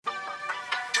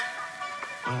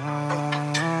Okay,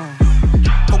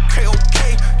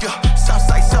 yeah.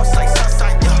 Southside,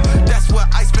 yeah. That's where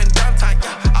I spend downtime,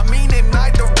 yeah. I mean, at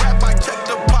night the rap, I check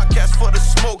the podcast for the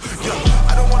smoke, yeah.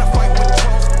 I don't wanna fight with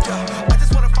trolls, yeah. I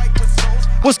just wanna fight with souls.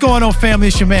 What's going on, family?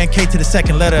 It's your man, K to the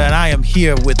second letter, and I am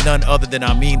here with none other than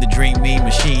the Dream Meme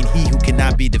Machine. He who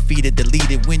cannot be defeated,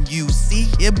 deleted. When you see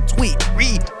him tweet,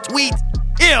 retweet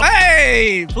him.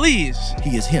 Hey, please.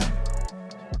 He is him.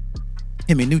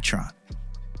 Himmy Neutron.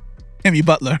 Himmy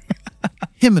Butler.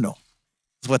 Hymenal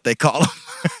is what they call him.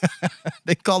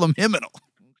 They call him hymenal.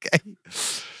 Okay.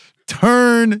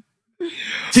 Turn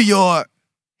to your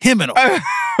hymenal.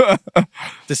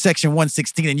 To section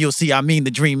 116, and you'll see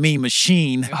the Dream Meme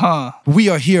Machine. We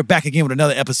are here back again with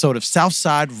another episode of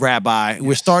Southside Rabbi. Yes.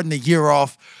 We're starting the year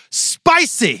off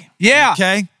spicy. Yeah.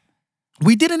 Okay.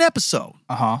 We did an episode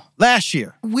last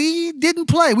year. We didn't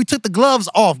play. We took the gloves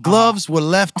off. Gloves were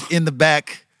left in the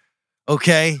back.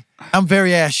 Okay. I'm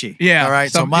very ashy. Yeah. All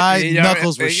right. So my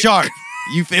knuckles were sharp.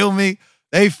 You feel me?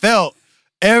 They felt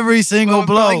every single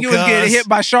blow. Like you was getting hit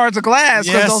by shards of glass.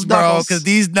 Yes, those bro. Because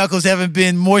these knuckles haven't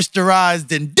been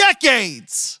moisturized in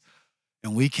decades.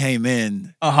 And we came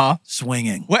in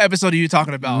swinging. What episode are you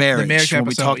talking about? Marriage. The marriage when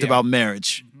episode. We talked about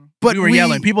marriage. But we were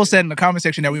yelling. People said in the comment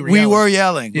section that we were yelling. We were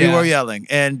yelling. Yeah. We were yelling.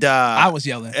 And I was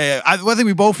yelling. I think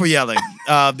we both were yelling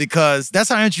because that's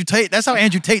how Andrew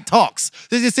Tate talks.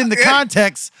 It's just in the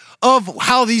context of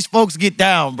how these folks get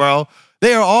down, bro.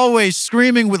 They are always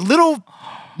screaming with little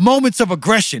moments of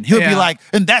aggression. He'll be like,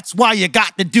 and that's why you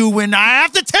got to do when I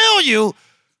have to tell you.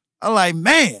 I'm like,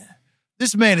 man,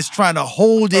 this man is trying to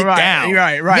hold it down.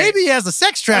 Right. Maybe he has a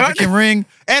sex trafficking ring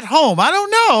at home. I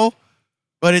don't know.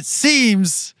 But it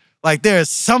seems like there's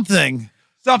something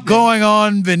going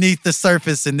on beneath the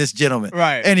surface in this gentleman.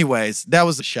 Right. Anyways, that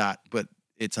was a shot, but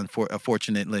it's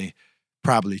unfortunately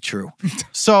probably true.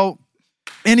 So,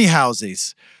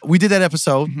 anyhowsies, we did that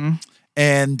episode,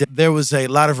 and there was a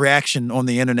lot of reaction on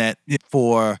the internet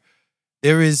for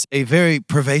there is a very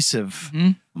pervasive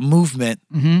movement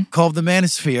called the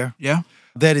Manosphere. Yeah.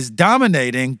 That is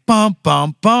dominating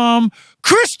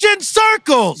Christian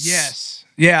circles. Yes.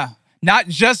 Yeah. Not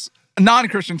just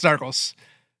non-Christian circles.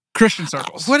 Christian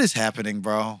circles. What is happening,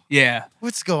 bro? Yeah.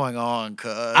 What's going on,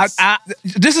 cuz?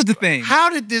 This is the thing. How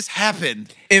did this happen?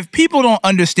 If people don't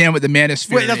understand what the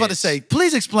Manosphere Wait, I was about to say,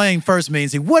 please explain first,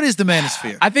 Meansy. What is the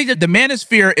Manosphere? I think that the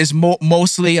Manosphere is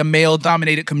mostly a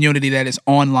male-dominated community that is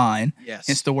online. Yes.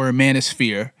 Hence the word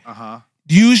Manosphere.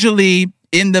 Usually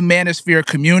in the Manosphere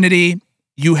community,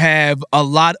 you have a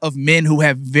lot of men who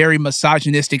have very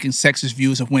misogynistic and sexist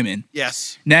views of women.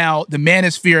 Yes. Now, the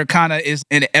Manosphere kind of is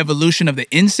an evolution of the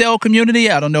incel community.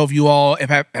 I don't know if you all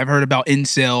have heard about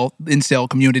incel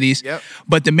communities. Yep.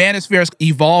 But the Manosphere has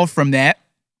evolved from that.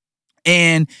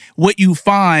 And what you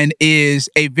find is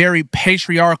a very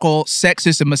patriarchal,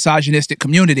 sexist, and misogynistic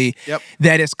community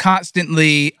that is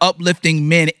constantly uplifting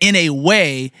men in a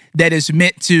way that is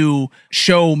meant to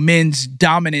show men's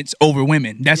dominance over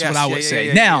women. That's what I would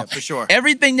say. Now, for sure.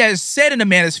 Everything that is said in the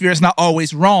Manosphere is not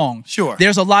always wrong. Sure.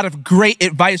 There's a lot of great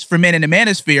advice for men in the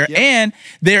Manosphere, and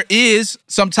there is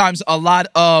sometimes a lot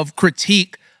of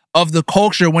critique of the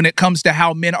culture when it comes to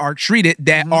how men are treated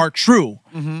that are true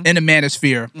in the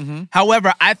Manosphere.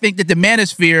 However, I think that the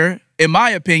Manosphere, in my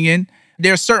opinion,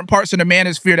 there are certain parts of the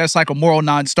Manosphere that's like a moral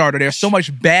non-starter. There's so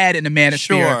much bad in the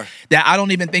Manosphere that I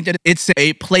don't even think that it's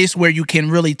a place where you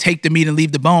can really take the meat and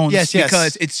leave the bones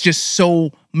because it's just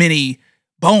so many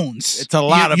bones. It's a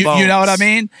lot of bones. You know what I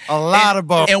mean? A lot of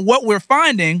bones. And what we're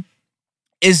finding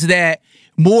is that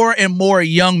more and more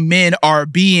young men are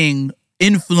being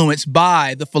influenced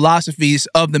by the philosophies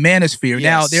of the Manosphere. Yes.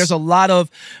 Now, there's a lot of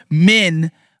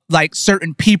men, like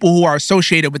certain people who are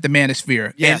associated with the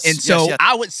Manosphere. Yes. And so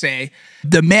I would say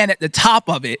the man at the top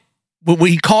of it, what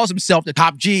he calls himself the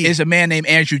top G, is a man named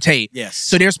Andrew Tate. Yes.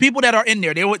 So there's people that are in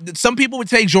there. Some people would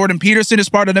take Jordan Peterson as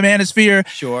part of the Manosphere.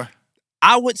 Sure.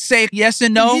 I would say yes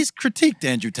and no. He's critiqued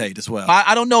Andrew Tate as well.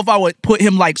 I don't know if I would put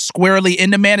him like squarely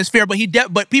in the Manosphere,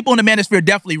 but people in the Manosphere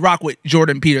definitely rock with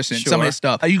Jordan Peterson, some of his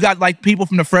stuff. You got like people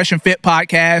from the Fresh and Fit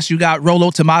podcast. You got Rollo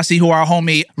Tomasi, who our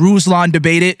homie Ruslan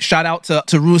debated. Shout out to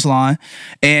Ruslan.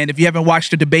 And if you haven't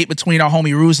watched the debate between our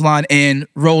homie Ruslan and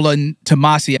Roland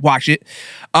Tomasi, watch it.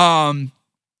 And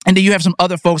then you have some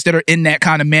other folks that are in that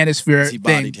kind of Manosphere He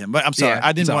thing. bodied him. But I'm sorry.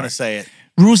 I didn't want to say it.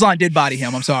 Ruslan did body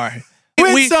him. I'm sorry.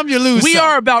 Win some, you lose we some.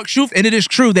 are about truth, and it is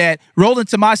true that Roland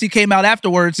Tomasi came out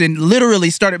afterwards and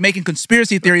literally started making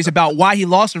conspiracy theories about why he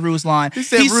lost to Ruslan. He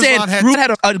said Ruslan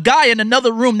had a guy in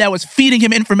another room that was feeding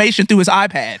him information through his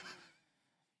iPad.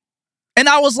 And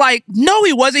I was like, no,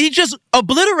 he wasn't. He just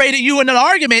obliterated you in an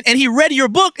argument, and he read your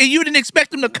book, and you didn't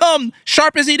expect him to come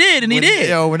sharp as he did, and he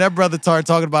did. When that brother started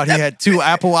talking about he had 2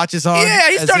 Apple Watches on. Yeah,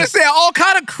 he started saying all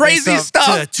kind of crazy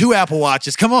stuff. 2 Apple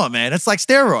Watches. Come on, man. It's like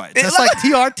steroids. It's like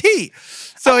TRT.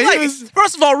 So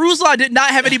first of all, Ruslan did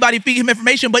not have anybody feed him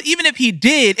information, but even if he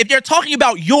did, if they're talking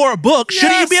about your book,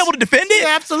 shouldn't you be able to defend it?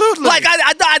 Yeah, absolutely. Like,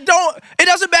 I don't, it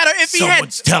doesn't matter if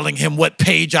someone's telling him what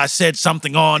page I said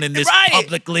something on in this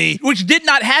publicly. Which did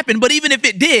not happen, but even if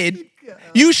it did,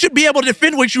 you should be able to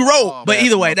defend what you wrote. But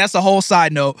either way, that's a whole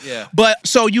side note. Yeah. But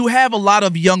so you have a lot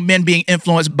of young men being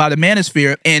influenced by the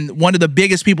manosphere, and one of the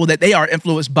biggest people that they are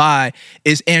influenced by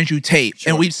is Andrew Tate. Sure.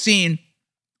 And we've seen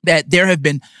that there have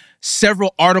been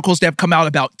several articles that have come out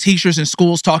about teachers in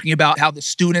schools talking about how the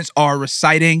students are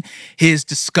reciting his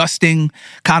disgusting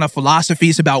kind of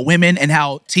philosophies about women, and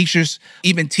how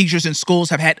even teachers in schools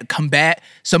have had to combat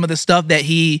some of the stuff that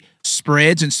he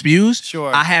spreads and spews.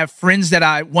 Sure. I have friends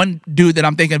one dude that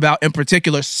I'm thinking about in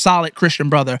particular, solid Christian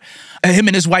brother. Him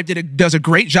and his wife does a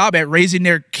great job at raising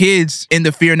their kids in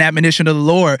the fear and admonition of the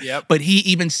Lord. Yep. But he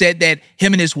even said that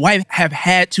him and his wife have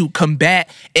had to combat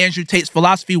Andrew Tate's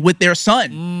philosophy with their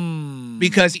son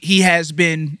because he has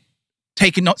been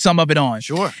taking some of it on.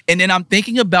 Sure. And then I'm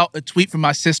thinking about a tweet from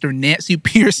my sister, Nancy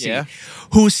Piercy,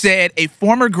 who said, a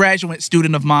former graduate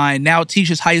student of mine now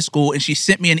teaches high school, and she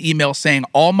sent me an email saying,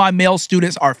 all my male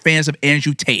students are fans of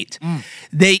Andrew Tate.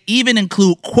 They even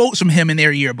include quotes from him in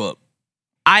their yearbook.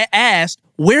 I asked,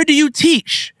 where do you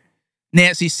teach?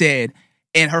 Nancy said,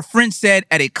 and her friend said,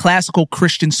 at a classical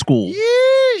Christian school.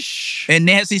 Yeesh. And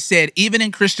Nancy said, even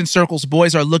in Christian circles,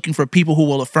 boys are looking for people who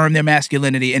will affirm their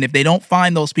masculinity. And if they don't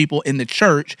find those people in the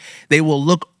church, they will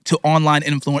look to online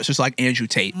influencers like Andrew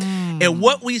Tate. And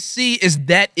what we see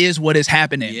is what is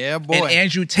happening. Yeah, boy. And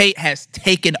Andrew Tate has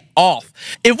taken off.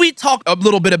 If we talk a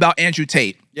little bit about Andrew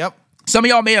Tate. Yep. Some of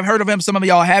y'all may have heard of him. Some of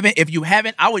y'all haven't. If you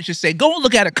haven't, I would just say, go and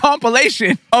look at a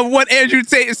compilation of what Andrew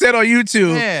Tate said on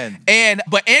YouTube. Man.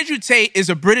 But Andrew Tate is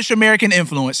a British-American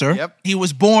influencer. Yep. He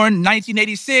was born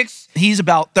 1986. He's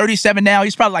about 37 now.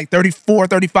 He's probably like 34,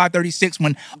 35, 36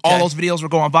 when all those videos were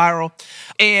going viral.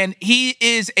 And he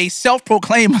is a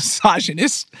self-proclaimed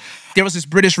misogynist. There was this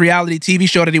British reality TV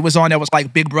show that he was on that was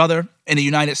like Big Brother in the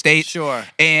United States. Sure.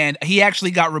 And he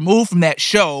actually got removed from that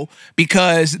show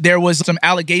because there was some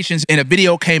allegations and a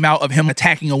video came out of him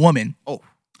attacking a woman.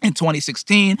 In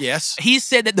 2016. Yes. He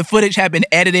said that the footage had been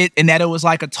edited and that it was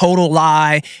like a total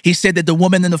lie. He said that the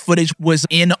woman in the footage was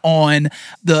in on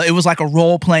it was like a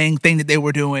role-playing thing that they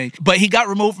were doing. But he got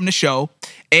removed from the show.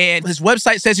 And his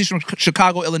website says he's from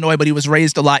Chicago, Illinois, but he was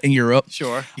raised a lot in Europe.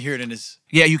 Sure. You hear it in his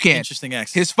you can. Interesting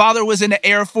accent. His father was in the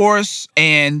Air Force,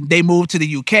 and they moved to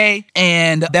the UK,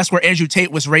 and that's where Andrew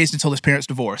Tate was raised until his parents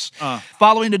divorced.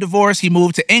 Following the divorce, he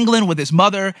moved to England with his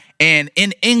mother, and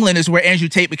in England is where Andrew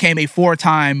Tate became a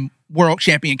 4-time world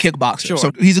champion kickboxer. Sure.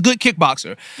 So he's a good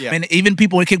kickboxer. Yeah. And even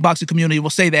people in the kickboxing community will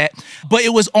say that. But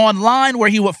it was online where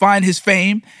he would find his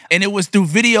fame, and it was through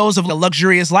videos of a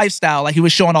luxurious lifestyle. Like he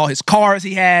was showing all his cars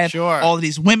he had, all of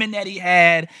these women that he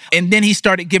had, and then he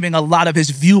started giving a lot of his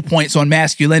viewpoints on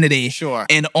masculinity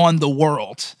and on the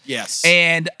world. Yes.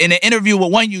 And in an interview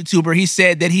with one YouTuber, he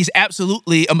said that he's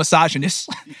absolutely a misogynist.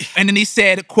 And then he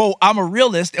said, quote, I'm a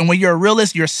realist, and when you're a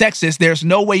realist, you're sexist. There's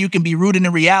no way you can be rooted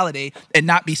in reality and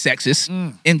not be sexist.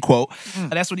 End quote.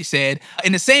 That's what he said.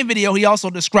 In the same video, he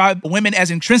also described women as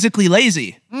intrinsically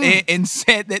lazy and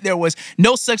said that there was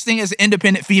no such thing as an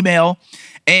independent female.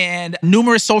 And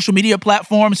numerous social media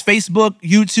platforms, Facebook,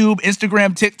 YouTube,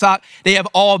 Instagram, TikTok, they have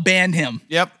all banned him.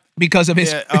 Yep. Because of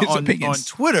his opinions.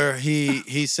 On Twitter,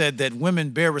 he said that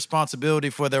women bear responsibility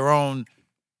for their own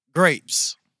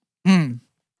grapes.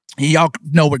 Y'all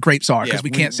know what grapes are because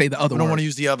we can't say the other word. We don't want to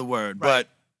use the other word, but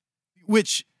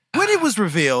when it was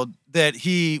revealed that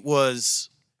he was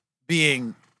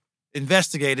being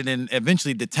investigated and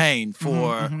eventually detained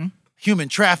for human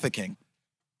trafficking,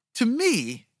 to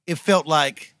me, it felt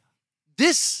like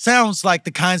this sounds like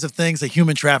the kinds of things a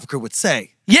human trafficker would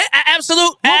say. Yeah,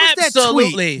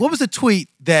 absolutely. What was the tweet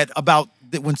that about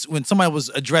that when somebody was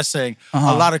addressing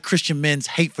a lot of Christian men's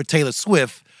hate for Taylor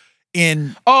Swift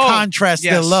in contrast to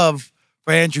their love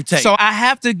for Andrew Tate? So I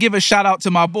have to give a shout out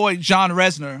to my boy, John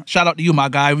Resner. Shout out to you, my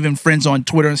guy. We've been friends on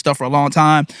Twitter and stuff for a long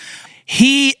time.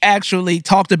 He actually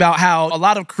talked about how a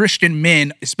lot of Christian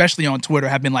men, especially on Twitter,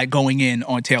 have been like going in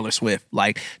on Taylor Swift,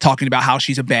 like talking about how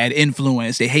she's a bad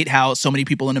influence. They hate how so many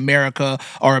people in America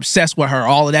are obsessed with her,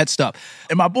 all of that stuff.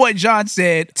 And my boy John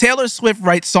said, Taylor Swift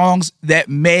writes songs that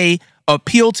may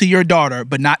appeal to your daughter,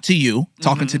 but not to you,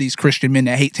 talking to these Christian men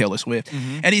that hate Taylor Swift.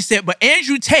 And he said, but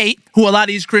Andrew Tate, who a lot of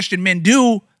these Christian men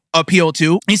do appeal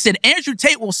to. He said, Andrew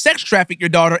Tate will sex traffic your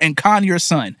daughter and con your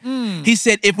son. He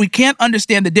said, if we can't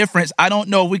understand the difference, I don't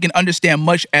know if we can understand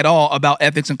much at all about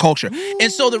ethics and culture.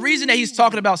 And so the reason that he's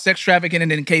talking about sex trafficking,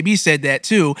 and then KB said that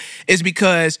too, is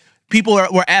because people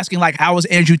were asking, like, how is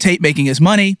Andrew Tate making his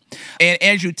money? And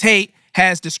Andrew Tate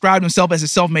has described himself as a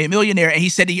self-made millionaire, and he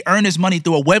said he earned his money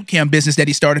through a webcam business that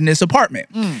he started in his apartment.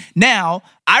 Now,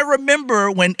 I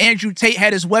remember when Andrew Tate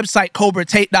had his website,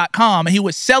 CobraTate.com, and he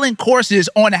was selling courses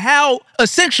on how,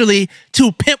 essentially,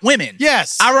 to pimp women.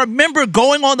 Yes. I remember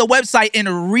going on the website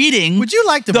and reading. Would you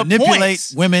like to manipulate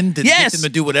points. Women to get them to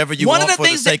do whatever you want for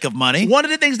the sake of money? One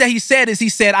of the things that he said is, he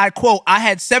said, I quote, I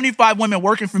had 75 women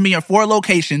working for me in 4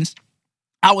 locations.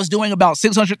 I was doing about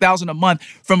 $600,000 a month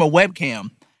from a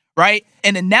webcam. Right?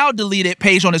 And the now deleted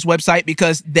page on his website,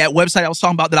 because that website I was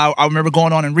talking about that I remember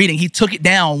going on and reading, he took it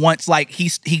down once, like, he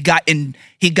got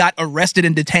arrested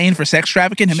and detained for sex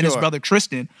trafficking, him and his brother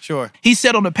Tristan. Sure. He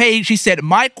said on the page, he said,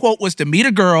 my quote was to meet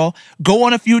a girl, go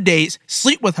on a few dates,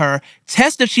 sleep with her,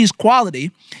 test if she's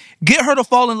quality, get her to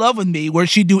fall in love with me where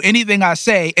she'd do anything I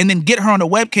say, and then get her on a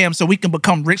webcam so we can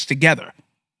become rich together.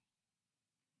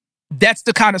 That's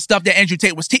the kind of stuff that Andrew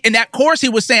Tate was teaching. In that course, he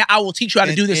was saying, I will teach you how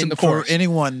to do this in the course. For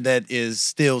anyone that is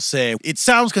still saying, it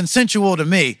sounds consensual to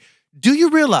me, do you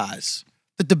realize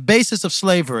that the basis of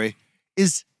slavery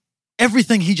is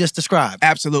everything he just described?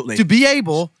 Absolutely. To be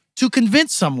able to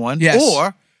convince someone,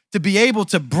 or to be able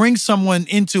to bring someone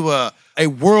into a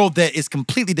world that is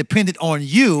completely dependent on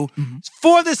you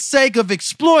for the sake of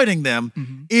exploiting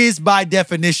them is by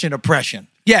definition oppression.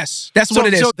 Yes, that's what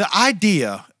it is. So the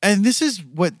idea, and this is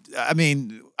what, I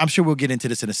mean, I'm sure we'll get into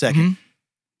this in a second.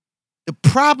 The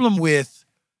problem with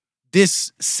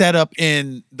this setup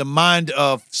in the mind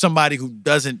of somebody who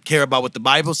doesn't care about what the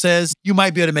Bible says, you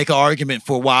might be able to make an argument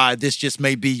for why this just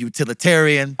may be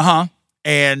utilitarian.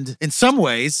 And in some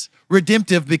ways,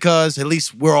 redemptive, because at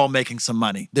least we're all making some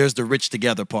money. There's the rich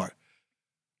together part.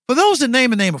 For those that name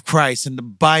the name of Christ and the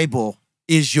Bible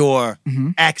is your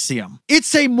axiom,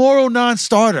 it's a moral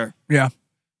non-starter.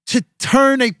 To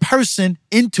turn a person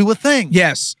into a thing.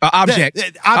 Yes, an object.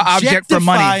 Object for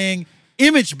money. Objectifying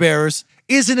image bearers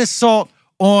is an assault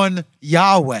on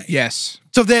Yahweh. Yes.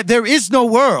 So that there is no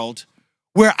world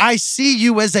where I see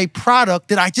you as a product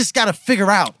that I just got to figure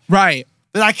out. Right.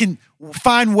 That I can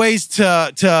find ways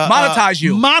to monetize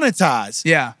you. Monetize.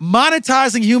 Yeah.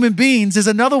 Monetizing human beings is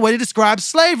another way to describe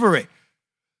slavery.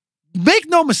 Make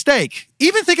no mistake.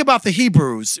 Even think about the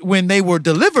Hebrews when they were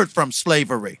delivered from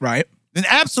slavery. Right. An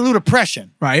absolute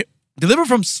oppression. Right. Delivered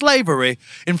from slavery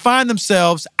and find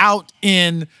themselves out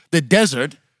in the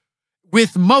desert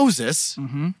with Moses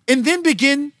and then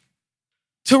begin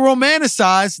to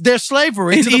romanticize their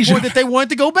slavery to the point that they wanted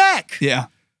to go back. Yeah.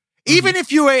 Even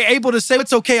if you are able to say,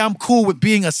 it's okay, I'm cool with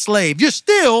being a slave, you're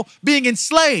still being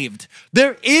enslaved.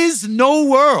 There is no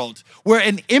world where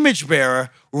an image bearer,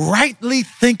 rightly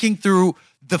thinking through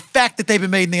the fact that they've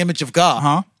been made in the image of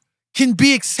God, can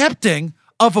be accepting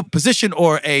of a position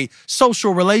or a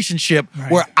social relationship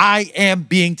where I am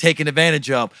being taken advantage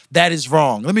of. That is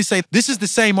wrong. Let me say, this is the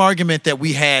same argument that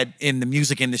we had in the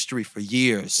music industry for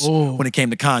years when it came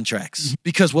to contracts.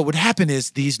 Because what would happen is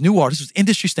these new artists, was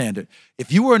industry standard.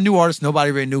 If you were a new artist,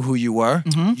 nobody really knew who you were,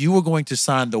 you were going to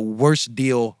sign the worst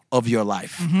deal of your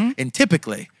life. And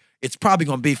typically, it's probably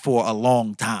going to be for a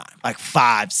long time, like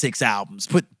 5-6 albums.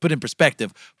 Put in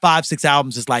perspective, 5-6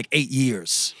 albums is like 8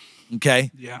 years, okay?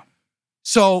 Yeah.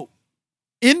 So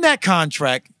in that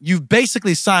contract, you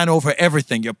basically sign over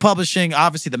everything. You're publishing,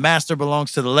 obviously the master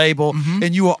belongs to the label,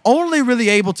 and you are only really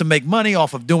able to make money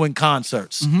off of doing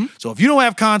concerts. So if you don't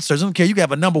have concerts, I don't care, you can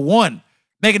have a number one.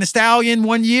 Megan Thee Stallion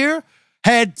one year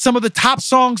had some of the top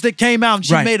songs that came out, and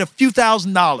she made a few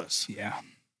 $1,000s. Yeah.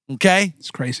 Okay? It's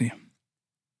crazy.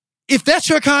 If that's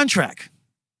your contract,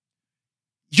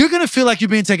 you're going to feel like you're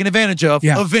being taken advantage of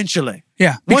eventually.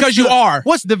 Yeah, because you are.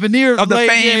 What's the veneer of the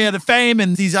fame? Yeah, the fame.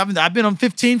 And I've been on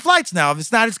 15 flights now.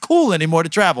 It's not as cool anymore to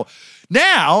travel.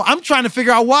 Now, I'm trying to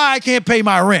figure out why I can't pay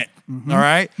my rent. All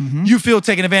right? You feel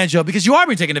taken advantage of because you are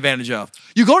being taken advantage of.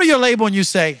 You go to your label and you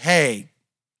say, hey,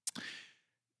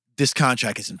 this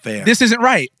contract isn't fair. This isn't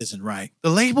right. Isn't right.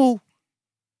 The label,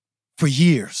 for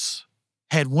years,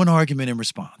 had one argument in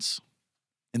response.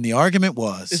 And the argument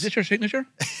was... Is this your signature?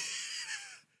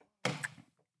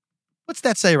 What's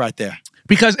that say right there?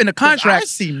 Because in the contract... I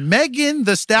see Megan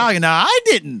Thee Stallion. Now, I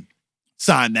didn't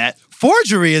sign that.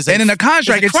 Forgery is a And in the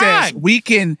contract, it says, we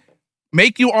can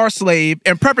make you our slave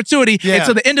in perpetuity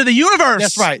until the end of the universe.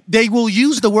 That's right. They will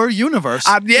use the word universe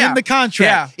in the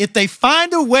contract. If they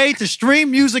find a way to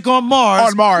stream music on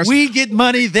Mars, we get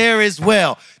money there as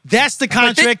well. That's the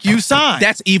contract you signed.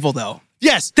 That's evil, though.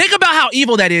 Yes. Think about how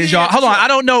evil that is, Yeah, y'all. Hold on. sure. I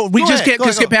don't know. We Go just ahead.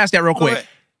 can't skip past that real Go quick. ahead.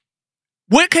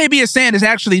 What KB is saying is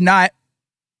actually not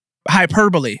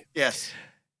hyperbole. Yes.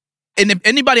 And if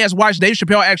anybody has watched, Dave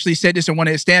Chappelle actually said this in one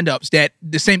of his stand-ups, that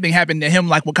the same thing happened to him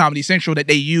like with Comedy Central, that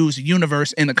they use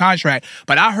universe in the contract.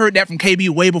 But I heard that from KB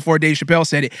way before Dave Chappelle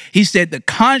said it. He said the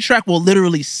contract will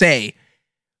literally say,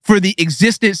 for the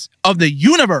existence of the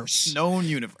universe. Known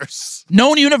universe.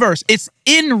 Known universe. It's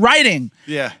in writing.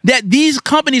 Yeah. That these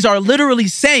companies are literally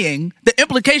saying, the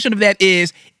implication of that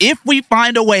is, if we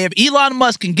find a way, if Elon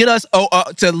Musk can get us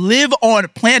to live on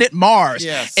planet Mars,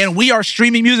 Yes. and we are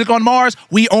streaming music on Mars,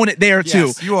 we own it there too.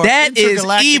 Yes, you are That is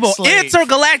intergalactic evil. slave.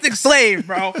 Intergalactic slave,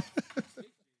 bro.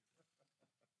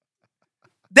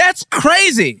 That's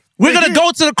crazy. We're going to go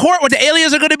to the court where the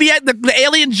aliens are going to be at. The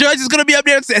alien judge is going to be up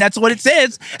there. And that's what it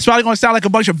says. It's probably going to sound like a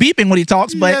bunch of beeping when he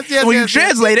talks, but when you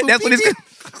translate it, that's what it's going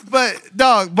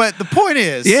to... But the point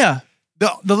is, Yeah.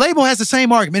 the label has the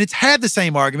same argument. It's had the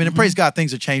same argument, and praise God,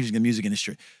 things are changing in the music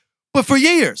industry. But for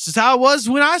years, it's how it was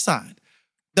when I signed.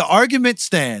 The argument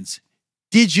stands,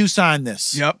 did you sign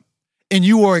this? Yep. And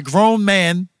you are a grown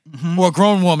man or a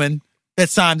grown woman that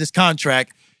signed this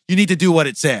contract, you need to do what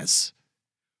it says.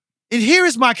 And here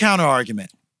is my counter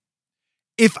argument.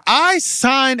 If I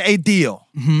sign a deal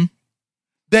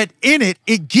that in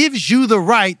it gives you the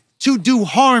right to do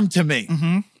harm to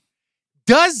me,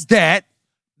 does that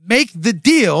make the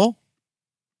deal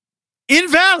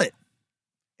invalid?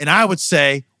 And I would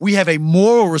say we have a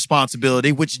moral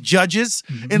responsibility, which judges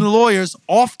and lawyers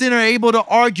often are able to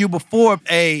argue before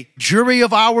a jury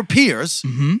of our peers,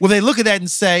 where they look at that and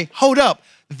say, hold up,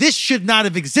 this should not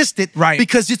have existed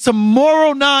because it's a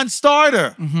moral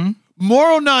non-starter.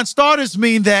 Moral non-starters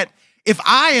mean that if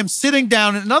I am sitting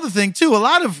down, and another thing too,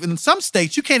 in some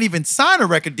states, you can't even sign a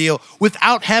record deal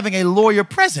without having a lawyer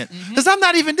present. Because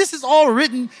this is all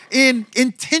written in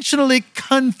intentionally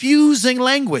confusing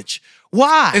language.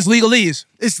 Why? It's legalese.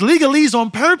 It's legalese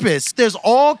on purpose. There's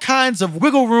all kinds of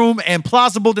wiggle room and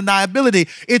plausible deniability.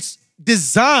 It's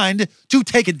designed to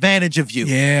take advantage of you.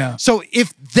 Yeah. So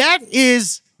if that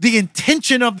is the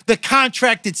intention of the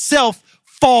contract itself,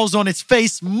 falls on its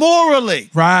face morally.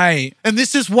 Right. And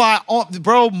this is why,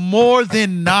 bro, more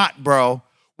than not, bro,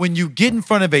 when you get in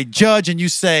front of a judge and you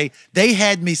say, they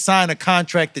had me sign a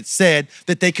contract that said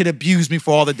that they could abuse me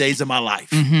for all the days of my life.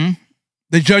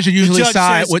 The judge will usually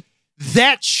side with...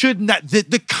 That should not,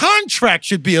 the contract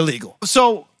should be illegal.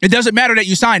 So it doesn't matter that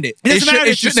you signed it. It doesn't matter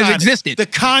it shouldn't have existed. The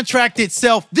contract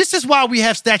itself, this is why we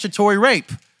have statutory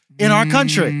rape in our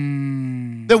country.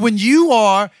 That when you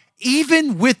are,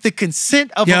 even with the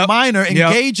consent of a minor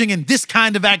engaging in this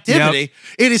kind of activity,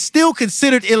 it is still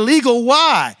considered illegal.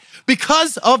 Why?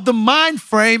 Because of the mind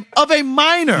frame of a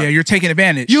minor. Yeah, you're taking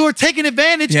advantage. You are taking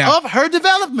advantage of her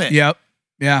development. Yep.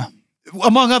 Yeah.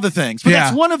 Among other things. But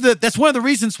that's one of the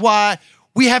reasons why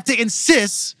we have to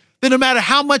insist that no matter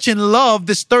how much in love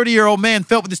this 30-year-old man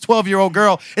felt with this 12-year-old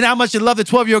girl, and how much in love the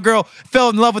 12-year-old girl fell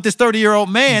in love with this 30-year-old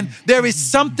man, there is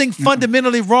something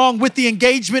fundamentally wrong with the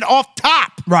engagement off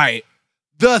top. Right.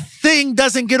 The thing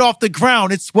doesn't get off the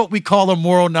ground. It's what we call a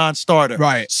moral non-starter.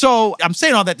 Right. So I'm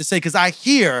saying all that to say, because I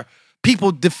hear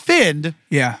people defend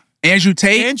Andrew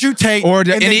Tate, or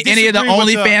any of the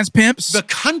OnlyFans pimps, the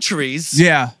countries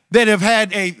that have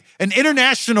had an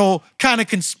international kind of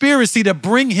conspiracy to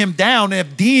bring him down and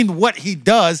have deemed what he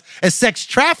does as sex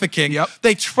trafficking.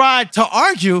 They tried to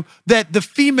argue that the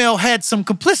female had some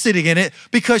complicity in it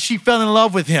because she fell in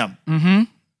love with him.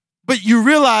 But you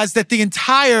realize that the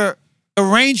entire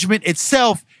arrangement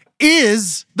itself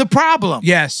is the problem.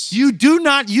 Yes. You do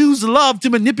not use love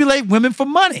to manipulate women for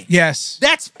money. Yes.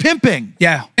 That's pimping.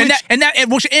 Yeah.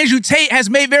 Which Andrew Tate has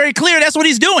made very clear that's what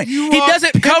he's doing. He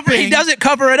doesn't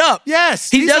cover it up. Yes.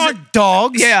 These aren't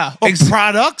dogs or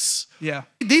products. Yeah.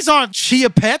 These aren't Chia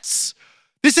pets.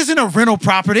 This isn't a rental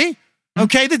property.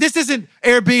 Okay? This isn't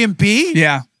Airbnb.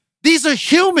 Yeah. These are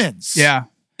humans. Yeah.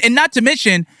 And not to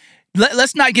mention,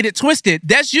 let's not get it twisted.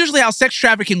 That's usually how sex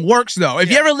trafficking works, though. If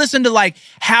you ever listen to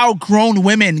how grown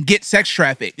women get sex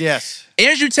trafficked. Yes.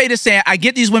 Andrew Tate is saying, I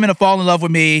get these women to fall in love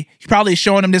with me. He's probably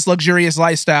showing them this luxurious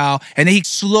lifestyle. And then he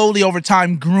slowly over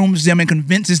time grooms them and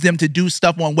convinces them to do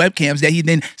stuff on webcams that he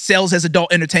then sells as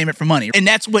adult entertainment for money. And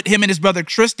that's what him and his brother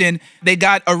Tristan, they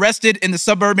got arrested in the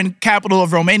suburban capital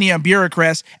of Romania,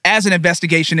 Bucharest, as an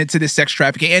investigation into this sex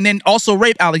trafficking. And then also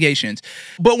rape allegations.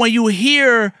 But when you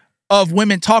hear of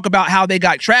women talk about how they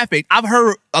got trafficked. I've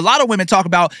heard a lot of women talk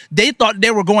about they thought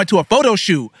they were going to a photo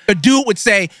shoot. A dude would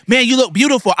say, man, you look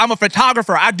beautiful. I'm a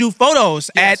photographer. I do photos.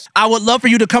 Yes. I would love for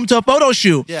you to come to a photo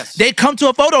shoot. Yes. They come to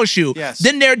a photo shoot. Yes.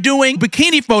 Then they're doing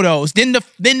bikini photos. Then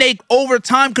they over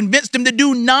time convinced them to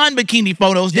do non-bikini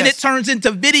photos. Then Yes. it turns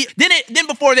into video. Then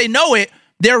before they know it,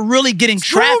 they're really getting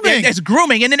trafficked. grooming. It's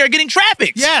grooming, and then they're getting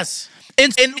trafficked. Yes.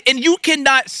 And you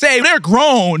cannot say they're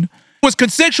grown, was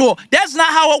consensual. That's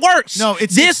not how it works. No,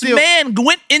 it's this still- man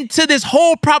went into this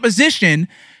whole proposition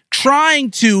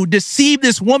trying to deceive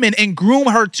this woman and groom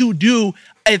her to do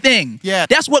a thing. Yeah.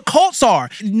 That's what cults are.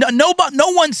 No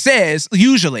one says,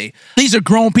 usually, these are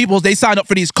grown people, they signed up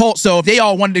for these cults, so if they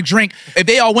all went to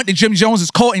Jim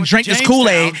Jones's cult and drank this Jamestown,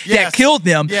 Kool-Aid yes. that killed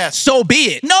them, Yes. so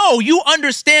be it. No, you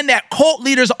understand that cult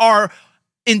leaders are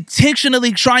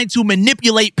intentionally trying to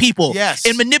manipulate people. Yes.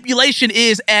 And manipulation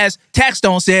is, as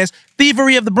Taxstone says,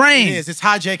 thievery of the brain. It is. It's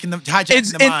hijacking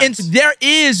the minds. There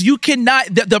is, you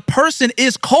cannot, the person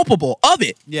is culpable of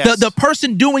it. Yes. The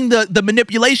person doing the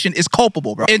manipulation is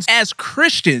culpable, bro. And as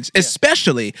Christians,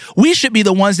 especially, we should be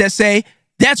the ones that say,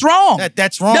 that's wrong.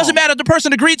 That's wrong. Doesn't matter if the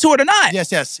person agreed to it or not.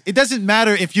 Yes. It doesn't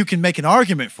matter if you can make an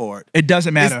argument for it. It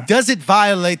doesn't matter. Does it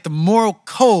violate the moral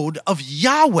code of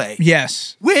Yahweh?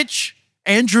 Yes. Which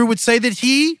Andrew would say that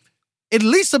he at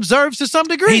least observes to some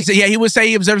degree. He would say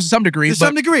he observes to some degree. To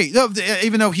some degree. No,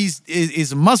 even though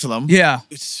is a Muslim. Yeah.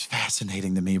 It's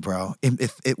fascinating to me, bro.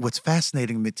 What's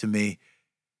fascinating to me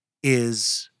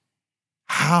is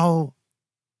how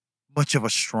much of a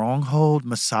stronghold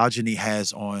misogyny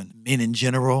has on men in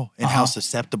general and how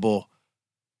susceptible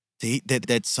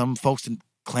that some folks that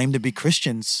claim to be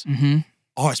Christians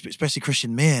are, especially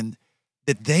Christian men,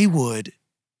 that they would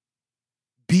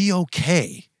be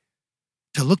okay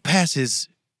to look past his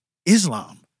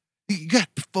Islam. You got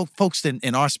folks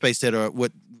in our space that are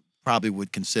what probably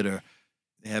would consider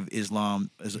they have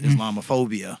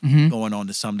Islamophobia going on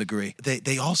to some degree.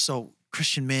 They also,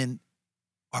 Christian men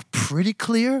are pretty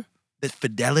clear that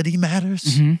fidelity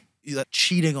matters.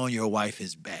 Cheating on your wife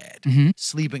is bad.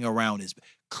 Sleeping around is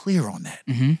clear on that.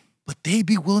 But they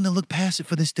be willing to look past it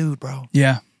for this dude, bro.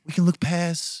 Yeah. We can look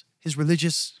past his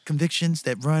religious convictions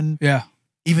that run. Yeah.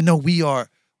 Even though we are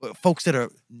folks that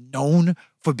are known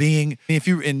for being, if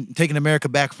you're in taking America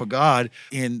Back for God,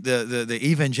 in the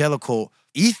evangelical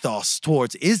ethos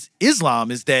towards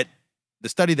Islam is that the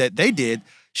study that they did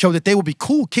showed that they would be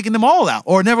cool kicking them all out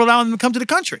or never allowing them to come to the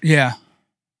country. Yeah.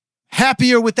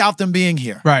 Happier without them being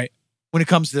here. Right. When it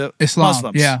comes to Islam,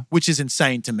 Muslims, yeah. which is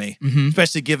insane to me,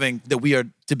 especially given that we are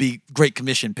to be Great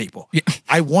Commission people. Yeah.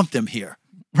 I want them here.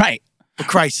 Right. For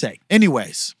Christ's sake.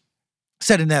 Anyways,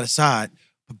 setting that aside,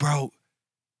 bro,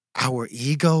 our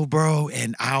ego, bro,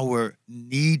 and our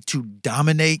need to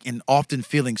dominate and often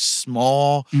feeling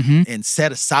small and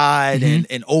set aside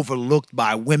and overlooked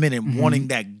by women and wanting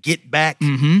that get back,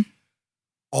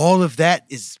 all of that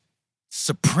is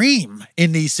supreme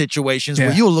in these situations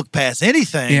where you'll look past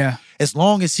anything as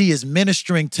long as he is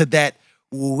ministering to that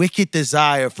wicked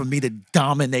desire for me to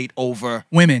dominate over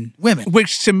women.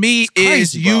 Which to me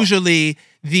crazy, is bro. usually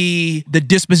the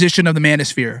disposition of the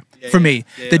manosphere for me.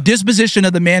 The disposition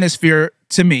of the manosphere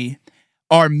to me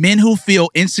are men who feel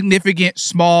insignificant,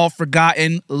 small,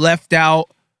 forgotten, left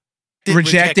out,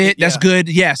 rejected. That's good.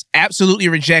 Yes, absolutely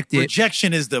rejected.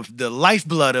 Rejection is the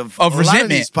lifeblood of resentment. lot of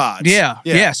these pods.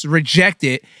 Yes,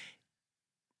 rejected.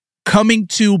 Coming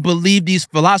to believe these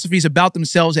philosophies about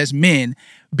themselves as men,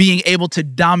 being able to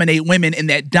dominate women, and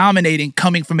that dominating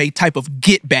coming from a type of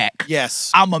get back.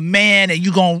 Yes. I'm a man, and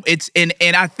you gon' and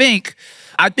I think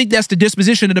that's the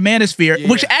disposition of the manosphere,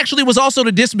 which actually was also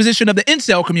the disposition of the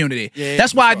incel community.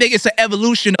 That's why I think it's an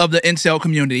evolution of the incel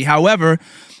community. However,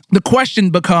 the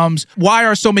question becomes, why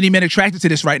are so many men attracted to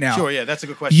this right now? Sure, yeah, that's a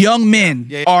good question. Young men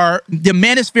are, the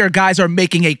manosphere guys are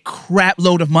making a crap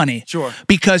load of money. Sure.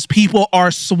 Because people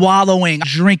are swallowing,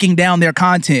 drinking down their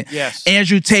content. Yes.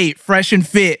 Andrew Tate, Fresh and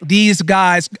Fit, these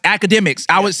guys, academics.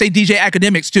 I would say DJ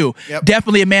Academics too. Yep.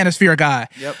 Definitely a manosphere guy.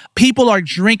 Yep. People are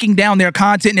drinking down their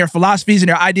content and their philosophies and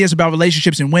their ideas about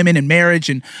relationships and women and marriage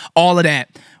and all of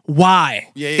that.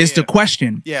 Why is the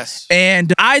question. Yes.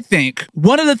 And I think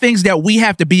one of the things that we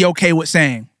have to be okay with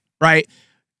saying, right?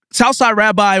 Southside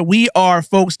Rabbi, we are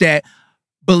folks that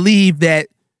believe that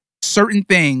certain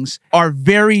things are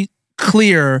very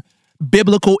clear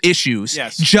biblical issues.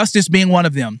 Yes. Justice being one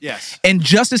of them. Yes. And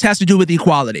justice has to do with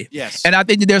equality. Yes. And I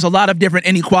think that there's a lot of different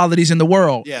inequalities in the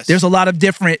world. Yes. There's a lot of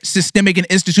different systemic and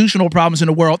institutional problems in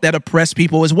the world that oppress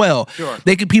people as well. Sure.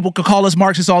 People could call us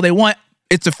Marxists all they want.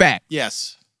 It's a fact.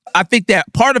 Yes. I think that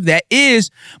part of that is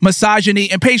misogyny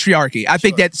and patriarchy. I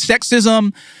think that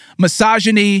sexism,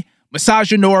 misogyny,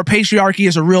 misogynoir, patriarchy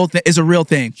is a real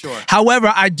thing. Sure.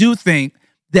 However, I do think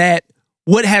that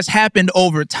what has happened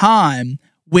over time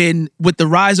with the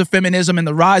rise of feminism and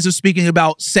the rise of speaking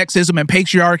about sexism and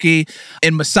patriarchy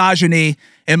and misogyny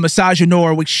and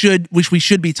misogynoir, which we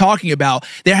should be talking about,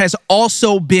 there has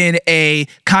also been a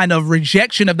kind of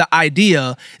rejection of the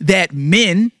idea that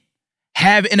men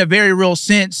have, in a very real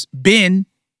sense, been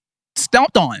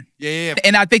stomped on. Yeah.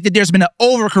 And I think that there's been an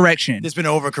overcorrection. There's been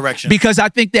an overcorrection. Because I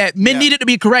think that men needed to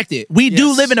be corrected. We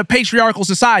do live in a patriarchal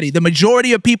society. The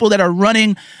majority of people that are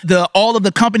running all of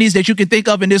the companies that you can think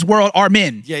of in this world are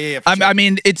men. Yeah. I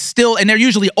mean, it's still, and they're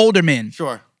usually older men.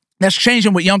 Sure. That's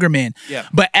changing with younger men. Yeah.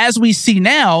 But as we see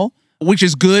now, which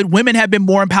is good, women have been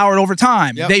more empowered over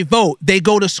time. Yep. They vote, they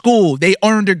go to school, they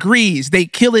earn degrees, they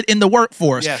kill it in the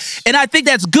workforce. Yes. And I think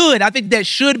that's good. I think that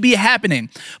should be happening.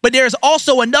 But there's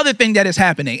also another thing that is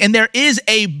happening, and there is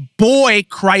a boy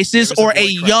crisis or a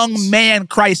young man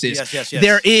crisis. Yes.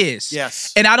 There is.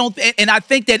 Yes. And I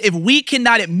think that if we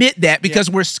cannot admit that,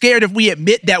 because we're scared if we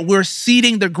admit that we're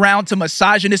ceding the ground to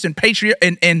misogynists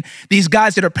and these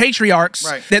guys that are patriarchs,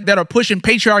 right, that are pushing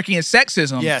patriarchy and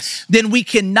sexism, yes, then we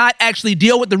cannot actually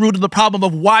deal with the root of the problem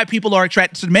of why people are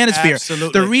attracted to the manosphere.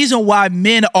 Absolutely. The reason why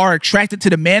men are attracted to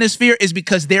the manosphere is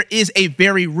because there is a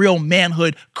very real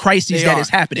manhood crisis that is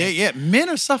happening. Yeah, men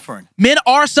are suffering. Men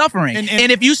are suffering.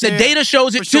 And if you said data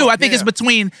shows it too, sure. I think it's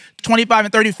between 25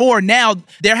 and 34. Now,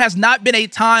 there has not been a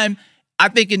time, I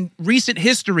think, in recent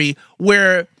history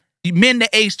where men the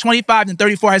age 25 and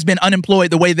 34 has been unemployed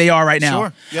the way they are right now.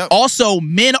 Sure. Yep. Also,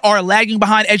 men are lagging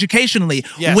behind educationally.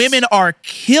 Yes. Women are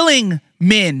killing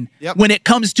men when it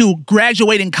comes to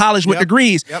graduating college with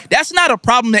degrees. That's not a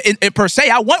problem per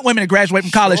se. I want women to graduate from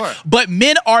college, but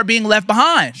men are being left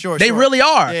behind. They really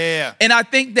are. Yeah. And I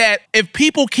think that if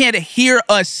people can't hear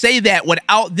us say that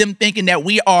without them thinking that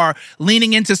we are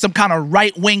leaning into some kind of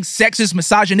right-wing, sexist,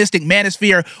 misogynistic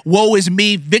manosphere, woe is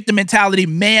me, victim mentality,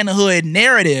 manhood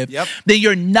narrative, then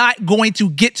you're not going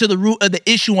to get to the root of the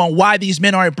issue on why these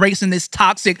men are embracing this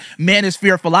toxic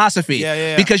manosphere philosophy.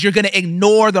 Because you're going to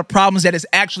ignore the problems that is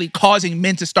actually causing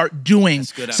men to start doing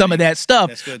some of that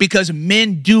stuff, because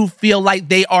men do feel like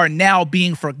they are now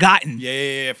being forgotten.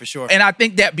 Yeah, for sure. And I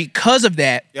think that because of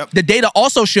that, the data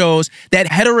also shows that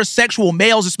heterosexual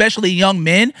males, especially young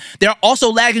men, they're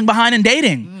also lagging behind in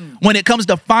dating. When it comes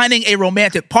to finding a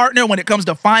romantic partner, when it comes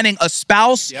to finding a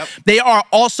spouse, they are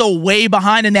also way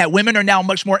behind in that. Women are now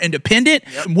much more independent.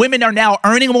 Women are now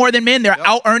earning more than men. They're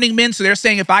out earning men. So they're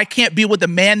saying, if I can't be with a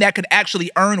man that could actually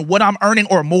earn what I'm earning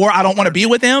or more, I don't want to be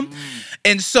with him.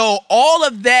 And so all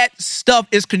of that stuff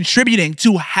is contributing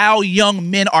to how young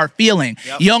men are feeling.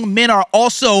 Young men are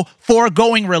also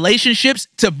foregoing relationships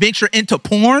to venture into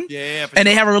porn. And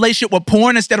they have a relationship with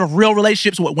porn instead of real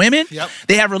relationships with women.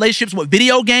 They have relationships with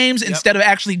video games instead of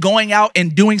actually going out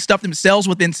and doing stuff themselves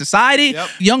within society.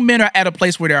 Young men are at a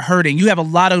place where they're hurting. You have a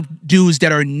lot of dudes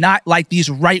that are not like these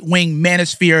right-wing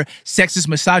manosphere, sexist,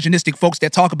 misogynistic folks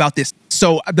that talk about this.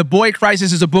 So The Boy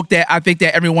Crisis is a book that I think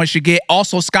that everyone should get.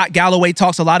 Also, Scott Galloway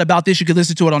talks a lot about this. You can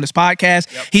listen to it on this podcast.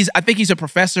 I think he's a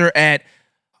professor at,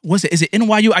 is it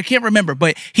NYU? I can't remember,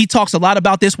 but he talks a lot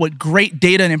about this with great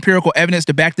data and empirical evidence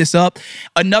to back this up.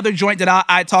 Another joint that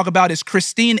I talk about is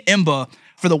Christine Imba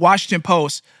for the Washington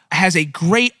Post has a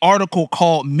great article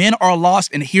called Men Are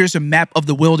Lost and Here's a Map of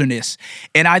the Wilderness.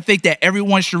 And I think that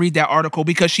everyone should read that article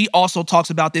because she also talks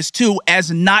about this too as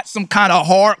not some kind of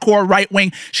hardcore right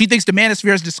wing. She thinks the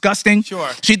manosphere is disgusting.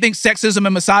 She thinks sexism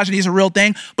and misogyny is a real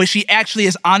thing, but she actually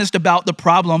is honest about the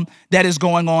problem that is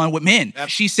going on with men.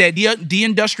 She said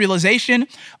deindustrialization,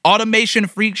 automation,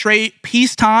 free trade,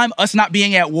 peacetime, us not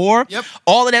being at war,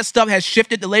 all of that stuff has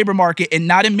shifted the labor market and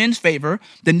not in men's favor.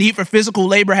 The need for physical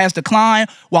labor has declined,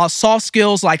 while soft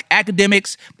skills like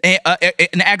academics and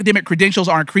academic credentials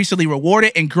are increasingly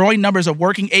rewarded, and growing numbers of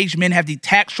working age men have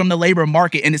detached from the labor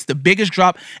market, and it's the biggest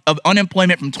drop of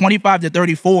unemployment from 25 to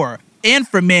 34. And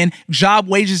for men, job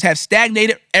wages have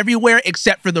stagnated everywhere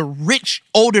except for the rich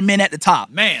older men at the top.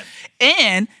 Man.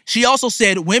 And she also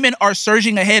said women are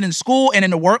surging ahead in school and in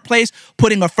the workplace,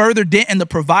 putting a further dent in the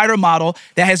provider model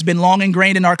that has been long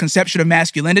ingrained in our conception of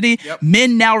masculinity.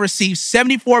 Men now receive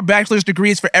 74 bachelor's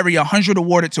degrees for every 100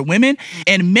 awarded to women,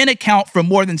 and men account for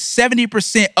more than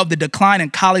 70% of the decline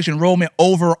in college enrollment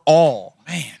overall.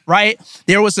 Man. Right?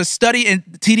 There was a study, and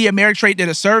TD Ameritrade did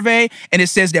a survey, and it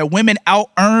says that women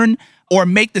out-earn or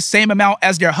make the same amount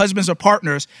as their husbands or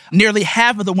partners. Nearly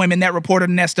half of the women that reported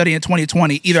in that study in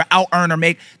 2020 either out-earn or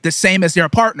make the same as their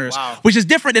partners, which is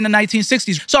different than the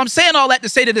 1960s. So I'm saying all that to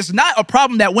say that it's not a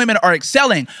problem that women are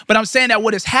excelling, but I'm saying that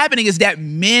what is happening is that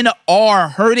men are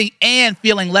hurting and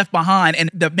feeling left behind,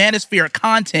 and the manosphere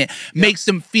content makes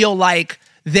them feel like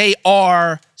they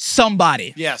are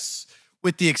somebody. Yes.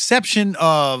 With the exception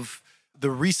of the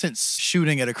recent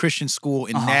shooting at a Christian school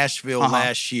in Nashville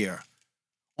last year,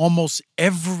 almost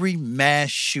every mass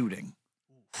shooting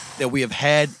that we have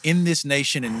had in this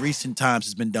nation in recent times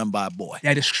has been done by a boy.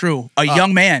 That is true. A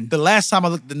young man. The last time I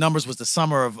looked at the numbers was the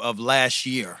summer of last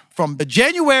year. From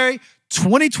January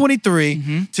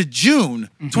 2023 to June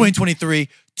 2023,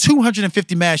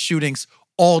 250 mass shootings,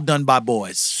 all done by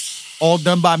boys, all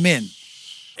done by men.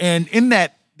 And in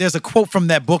that, there's a quote from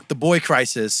that book, The Boy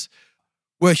Crisis,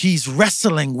 where he's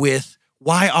wrestling with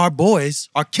why our boys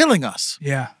are killing us.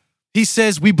 Yeah. He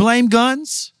says, we blame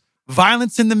guns,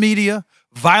 violence in the media,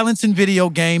 violence in video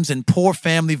games, and poor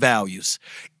family values.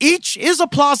 Each is a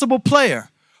plausible player,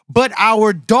 but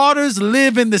our daughters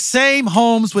live in the same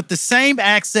homes with the same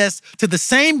access to the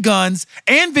same guns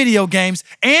and video games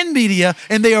and media,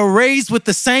 and they are raised with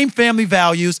the same family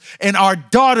values, and our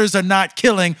daughters are not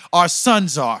killing, our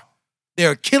sons are. They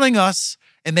are killing us,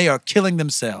 and they are killing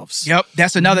themselves. Yep,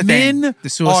 that's another thing. Men the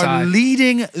suicide are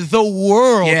leading the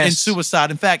world in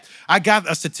suicide. In fact, I got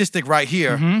a statistic right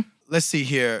here. Let's see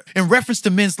here. In reference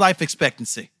to men's life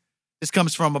expectancy, this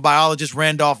comes from a biologist,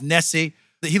 Randolph Nessie.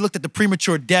 He looked at the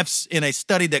premature deaths in a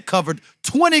study that covered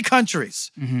 20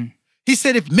 countries. He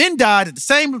said if men died at the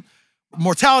same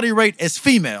mortality rate as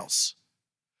females,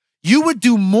 you would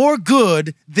do more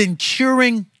good than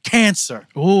curing cancer.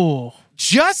 Ooh.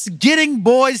 Just getting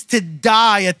boys to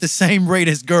die at the same rate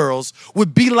as girls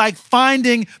would be like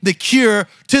finding the cure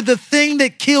to the thing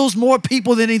that kills more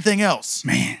people than anything else.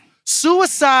 Man.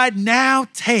 Suicide now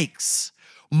takes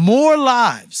more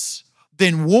lives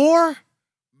than war,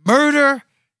 murder,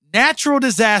 natural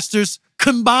disasters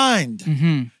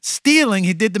combined. Stealing,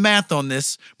 he did the math on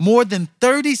this, more than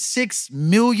 36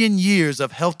 million years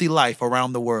of healthy life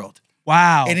around the world.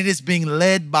 Wow. And it is being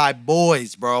led by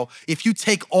boys, bro. If you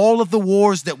take all of the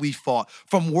wars that we fought,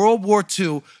 from World War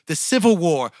II, the Civil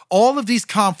War, all of these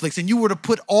conflicts, and you were to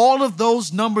put all of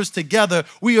those numbers together,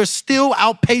 we are still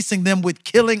outpacing them with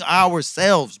killing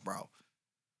ourselves, bro.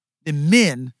 The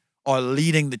men are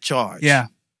leading the charge. Yeah.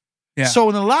 So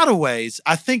in a lot of ways,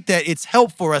 I think that it's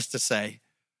helpful for us to say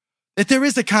that there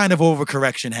is a kind of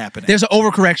overcorrection happening. There's an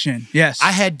overcorrection, yes.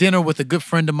 I had dinner with a good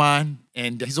friend of mine,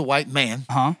 and he's a white man.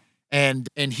 And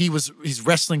he's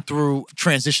wrestling through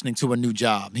transitioning to a new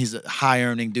job. He's a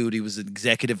high-earning dude. He was an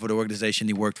executive for the organization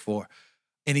he worked for.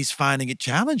 And he's finding it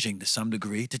challenging to some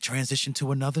degree to transition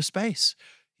to another space.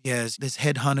 He has these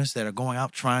headhunters that are going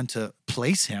out trying to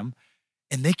place him,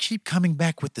 and they keep coming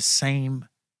back with the same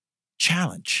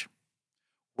challenge.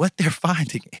 What they're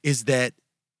finding is that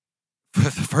for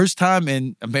the first time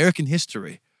in American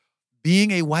history,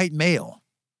 being a white male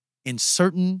in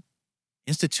certain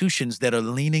institutions that are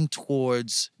leaning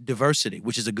towards diversity,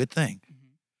 which is a good thing,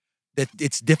 that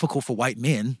it's difficult for white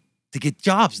men to get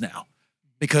jobs now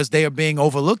because they are being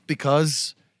overlooked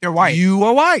because they're white. You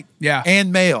are white. Yeah.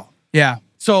 And male. Yeah.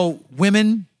 So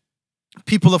women,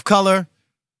 people of color,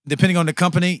 depending on the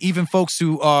company, even folks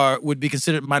who would be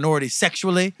considered minority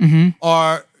sexually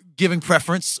are giving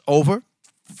preference over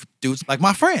dudes like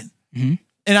my friend.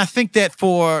 And I think that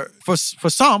for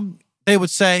some, they would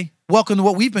say, welcome to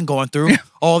what we've been going through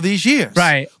all these years.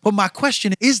 Right. But my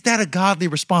question is that a godly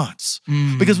response?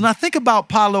 Because when I think about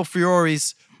Paulo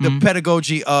Freire's The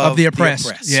Pedagogy of the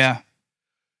Oppressed. Yeah.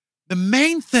 The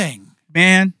main thing,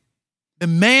 the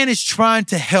man is trying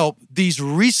to help these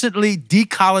recently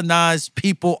decolonized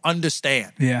people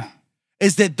understand.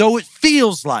 Is that though it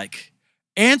feels like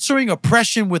answering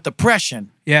oppression with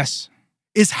oppression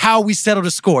is how we settle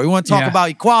the score. We want to talk about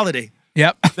equality.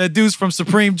 That dudes from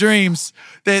Supreme Dreams,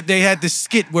 they had this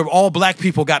skit where all black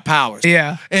people got powers.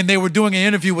 And they were doing an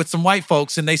interview with some white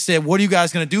folks, and they said, what are you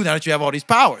guys going to do now that you have all these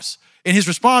powers? And his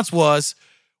response was,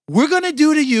 we're going to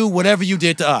do to you whatever you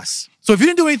did to us. So if you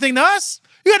didn't do anything to us,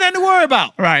 you got nothing to worry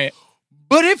about. Right.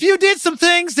 But if you did some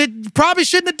things that you probably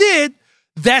shouldn't have did,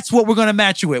 that's what we're going to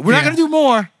match you with. We're not going to do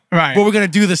more, but we're going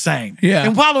to do the same.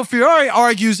 And Paulo Freire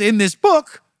argues in this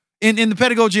book, in The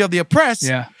Pedagogy of the Oppressed,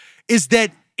 is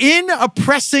that in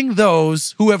oppressing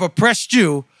those who have oppressed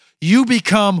you, you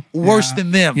become worse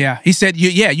than them. Yeah. He said,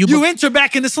 you enter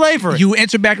back into slavery. You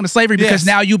enter back into slavery because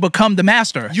now you become the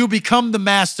master. You become the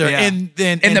master. Yeah. And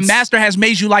the master has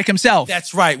made you like himself.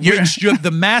 That's right. You're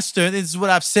the master. This is what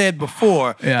I've said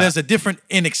before. Yeah. There's a different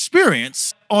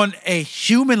experience on a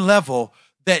human level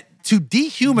that to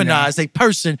dehumanize a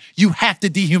person, you have to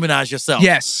dehumanize yourself.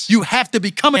 Yes. You have to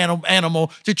become an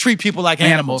animal to treat people like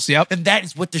animals. Yep. And that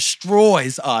is what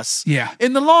destroys us Yeah.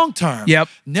 in the long term. Yep.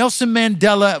 Nelson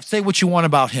Mandela, say what you want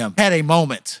about him, had a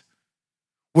moment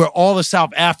where all of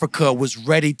South Africa was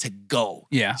ready to go.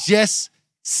 Yeah. Just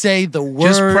say the word.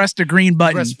 Just press the green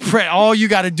button. All you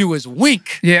got to do is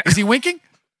wink. Yeah. Is he winking?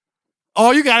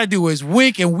 All you got to do is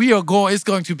wink, and it's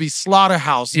going to be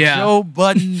Slaughterhouse. Yeah. Joe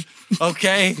Budden,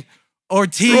 okay?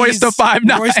 Ortiz. Royce the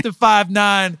 5'9". Royce the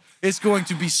 5'9". It's going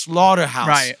to be Slaughterhouse.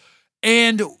 Right.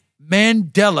 And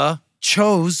Mandela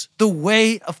chose the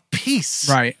way of peace.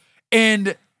 Right.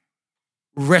 And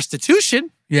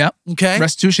restitution. Yep. Okay.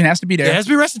 Restitution has to be there. There has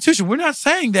to be restitution. We're not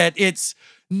saying that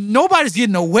nobody's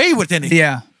getting away with anything.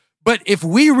 Yeah. But if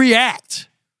we react,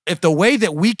 if the way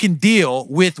that we can deal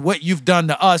with what you've done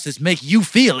to us is make you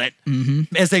feel it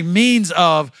as a means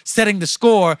of setting the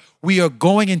score, we are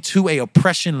going into a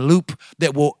oppression loop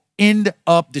that will end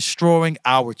up destroying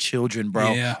our children,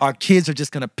 bro. Yeah. Our kids are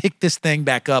just going to pick this thing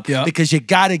back up Yep. because you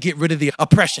got to get rid of the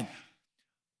oppression.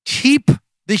 Keep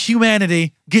the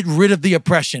humanity, get rid of the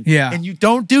oppression. Yeah. And you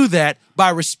don't do that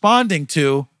by responding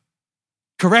to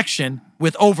correction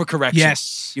with overcorrection.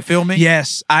 Yes. You feel me?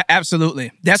 Yes,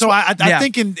 absolutely. That's so I yeah.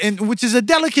 think, which is a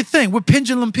delicate thing. We're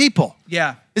pendulum people.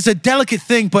 Yeah. It's a delicate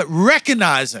thing, but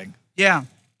recognizing Yeah.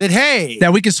 that, hey,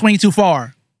 That we can swing too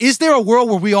far. is there a world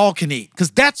where we all can eat? Because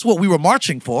that's what we were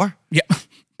marching for. Yeah.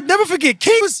 Never forget,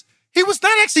 King he was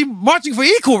not actually marching for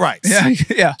equal rights. Yeah.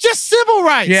 Yeah. Just civil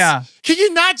rights. Yeah. Can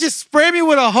you not just spray me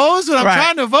with a hose when I'm Right.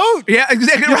 trying to vote? Yeah,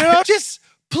 exactly You right. know? Just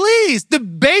please, the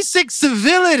basic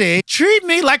civility, treat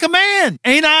me like a man.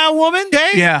 Ain't I a woman?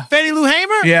 Okay? Yeah. Fannie Lou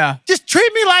Hamer? Yeah. Just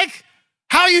treat me like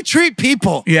how you treat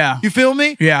people. Yeah. You feel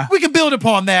me? Yeah. We can build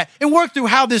upon that and work through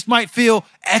how this might feel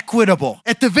equitable.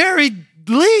 At the very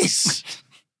least,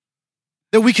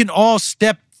 that we can all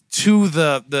step to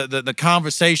the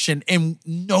conversation, and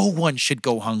no one should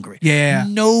go hungry. Yeah.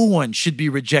 No one should be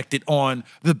rejected on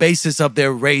the basis of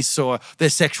their race or their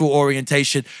sexual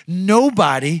orientation.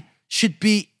 Nobody should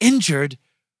be injured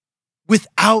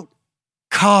without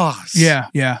cause. Yeah.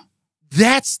 Yeah.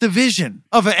 That's the vision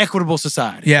of an equitable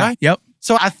society. Yeah. Right? Yep.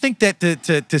 So I think that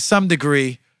to some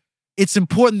degree, it's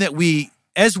important that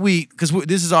because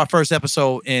this is our first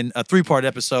episode in a 3-part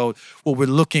episode where we're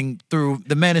looking through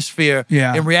the manosphere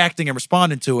Yeah. and reacting and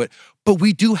responding to it. But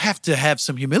we do have to have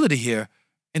some humility here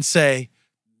and say,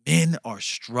 men are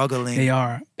struggling. They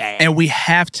are. bad. And we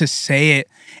have to say it,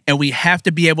 and we have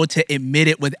to be able to admit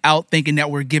it without thinking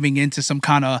that we're giving into some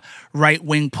kind of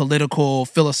right-wing political,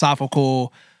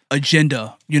 philosophical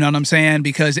agenda. You know what I'm saying?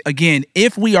 Because again,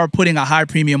 if we are putting a high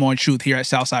premium on truth here at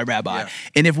Southside Rabbi,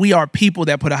 and if we are people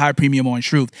that put a high premium on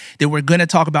truth, then we're going to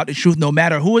talk about the truth no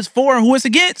matter who is for or who is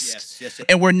against. Yes.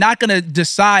 And we're not going to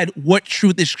decide what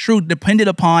truth is true dependent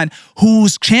upon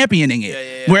who's championing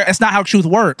it. Where it's not how truth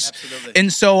works. Absolutely.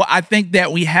 And so I think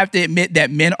that we have to admit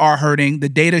that men are hurting. The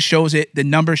data shows it. The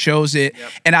number shows it.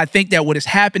 And I think that what is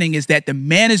happening is that the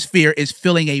manosphere is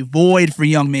filling a void for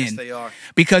young men. Yes, they are.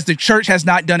 Because the church has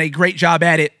not done a great job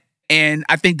at it. And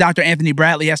I think Dr. Anthony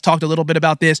Bradley has talked a little bit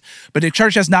about this, but the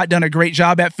church has not done a great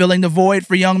job at filling the void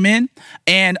for young men.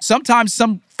 And sometimes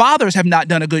some fathers have not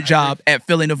done a good job at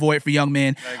filling the void for young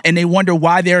men. And they wonder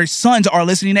why their sons are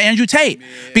listening to Andrew Tate.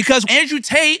 Because Andrew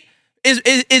Tate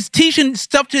is teaching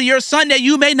stuff to your son that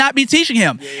you may not be teaching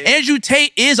him. Andrew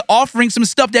Tate is offering some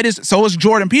stuff so is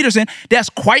Jordan Peterson, that's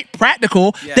quite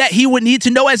practical that he would need to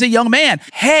know as a young man.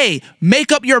 Hey,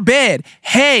 make up your bed.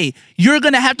 Hey, you're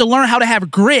going to have to learn how to have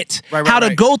grit, how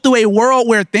to go through a world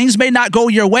where things may not go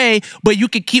your way, but you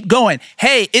can keep going.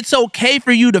 Hey, it's okay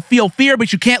for you to feel fear,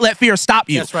 but you can't let fear stop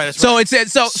you. That's right. So it's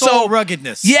soul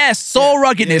ruggedness. Yes, soul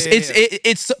ruggedness. Yeah.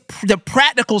 It's the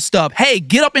practical stuff. Hey,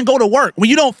 get up and go to work when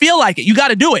you don't feel like it. You got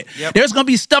to do it. There's going to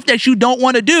be stuff that you don't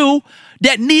want to do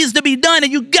that needs to be done,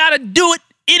 and you got to do it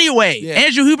anyway.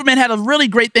 Andrew Huberman had a really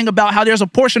great thing about how there's a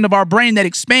portion of our brain that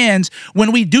expands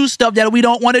when we do stuff that we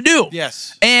don't want to do.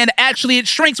 Yes. And actually it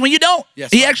shrinks when you don't.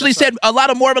 Yes, he right, actually that's said a lot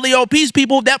of morbidly obese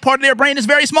people, that part of their brain is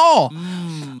very small.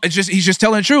 He's just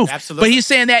telling the truth. Absolutely. But he's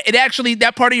saying that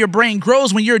that part of your brain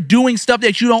grows when you're doing stuff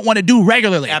that you don't want to do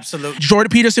regularly. Absolutely.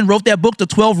 Jordan Peterson wrote that book, The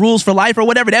 12 Rules for Life or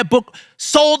whatever. That book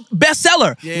sold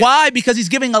bestseller. Why? Because he's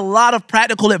giving a lot of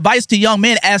practical advice to young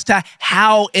men as to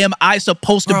how am I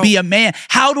supposed to be a man?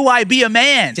 How do I be a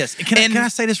man? Yes. Can I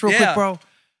say this real quick, bro?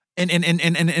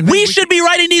 And we should be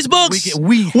writing these books.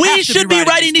 We should be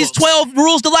writing these 12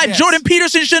 rules to life. Yes. Jordan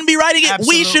Peterson shouldn't be writing it.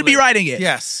 Absolutely. We should be writing it.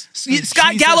 Yes.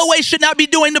 Scott Galloway should not be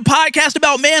doing the podcast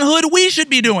about manhood. We should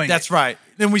be doing That's it. right.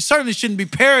 And we certainly shouldn't be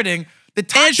parroting the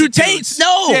Andrew toxic Tate's. dudes.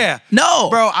 No. Yeah. No.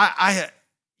 Bro, I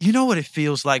you know what it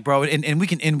feels like, bro, and we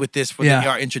can end with this for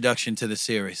our introduction to the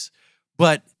series.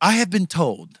 But I have been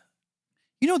told,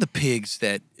 you know the pigs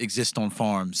that exist on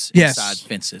farms inside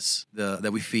fences,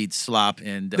 that we feed slop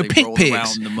and The they pink roll pigs.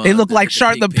 around in the mud. They look like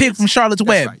the pig pigs. from Charlotte's That's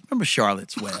Web. right. Remember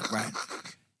Charlotte's Web, right?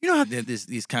 You know how there's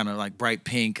these kind of like bright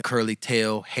pink, curly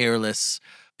tail, hairless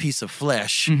piece of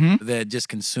flesh that just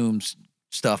consumes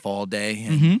stuff all day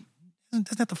and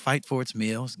doesn't have to fight for its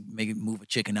meals, make it move a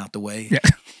chicken out the way.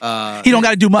 Yeah. He don't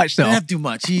got to do much though. Doesn't have to do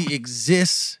much. He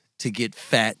exists to get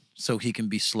fat so he can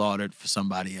be slaughtered for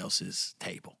somebody else's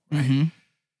table. Right?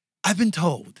 I've been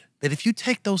told that if you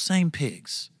take those same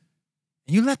pigs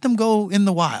and you let them go in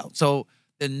the wild, so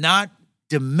they're not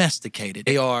domesticated,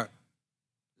 they are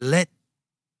let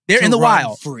They're in the run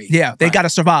wild. free. Yeah, they Right. got to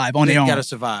survive on They their own. got to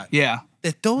survive. Yeah.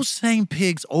 That those same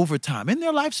pigs over time, in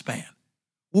their lifespan,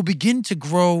 will begin to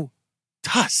grow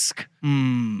tusk,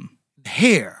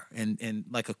 hair, and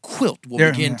like a quilt will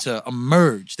begin to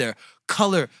emerge. Their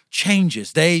color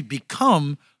changes. They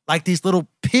become like these little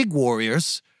pig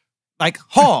warriors, like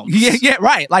hogs. Yeah,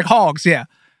 right. Like hogs, yeah.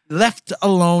 Left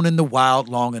alone in the wild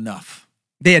long enough.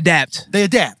 They adapt. They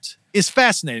adapt. It's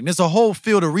fascinating. There's a whole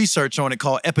field of research on it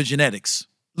called epigenetics.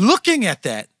 Looking at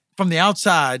that from the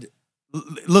outside,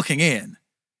 looking in,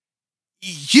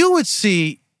 you would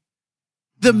see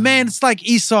the man, it's like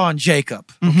Esau and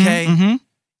Jacob, okay?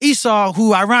 Esau,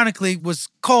 who ironically was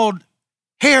called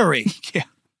hairy. Yeah.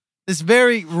 This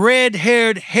very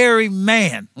red-haired, hairy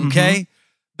man, okay?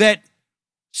 That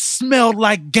smelled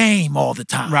like game all the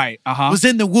time. Right, Was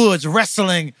in the woods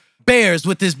wrestling bears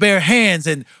with his bare hands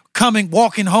and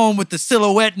walking home with the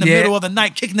silhouette in the middle of the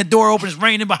night, kicking the door open, it's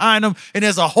raining behind him, and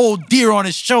there's a whole deer on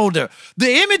his shoulder.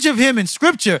 The image of him in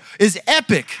scripture is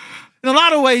epic. In a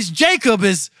lot of ways, Jacob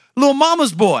is little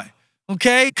mama's boy,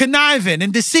 okay? Conniving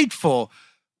and deceitful.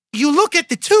 You look at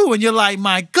the two and you're like,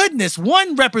 my goodness,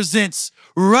 one represents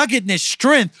ruggedness,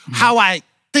 strength, how I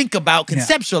think about,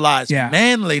 conceptualize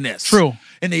manliness. True.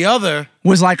 And the other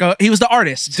was like he was the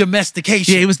artist.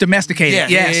 Domestication. Yeah, he was domesticated. Yeah,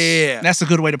 yes. yeah. That's a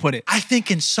good way to put it. I think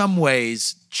in some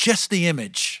ways, just the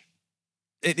image,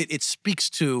 it speaks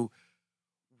to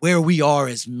where we are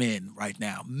as men right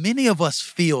now. Many of us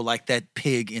feel like that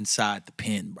pig inside the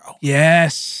pen, bro.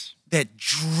 Yes. That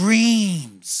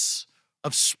dreams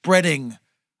of spreading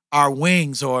our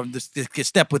wings, or to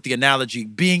step with the analogy,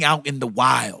 being out in the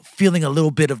wild, feeling a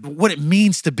little bit of what it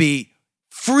means to be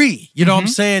free. You know what I'm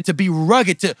saying? To be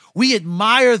rugged. We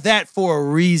admire that for a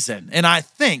reason. And I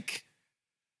think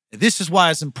this is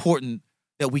why it's important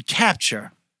that we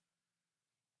capture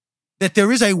that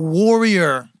there is a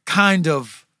warrior kind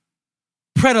of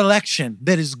predilection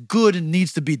that is good and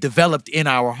needs to be developed in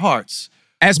our hearts.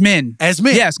 As men. As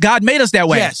men. Yes, God made us that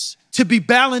way. Yes. To be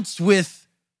balanced with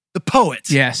the poet.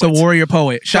 Yes, a warrior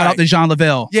poet. Shout out to Jean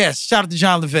Lavelle. Yes, shout out to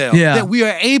Jean Lavelle. Yeah. That we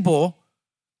are able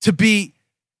to be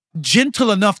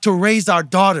gentle enough to raise our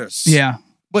daughters. Yeah.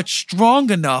 But strong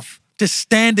enough to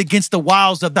stand against the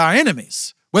wiles of our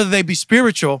enemies, whether they be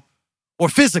spiritual or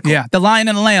physical. Yeah, the lion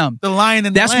and the lamb. The lion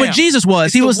and the lamb. That's what Jesus was.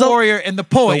 It's He the was warrior and the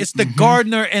poet. It's the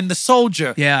gardener and the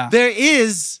soldier. Yeah. There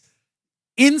is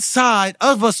inside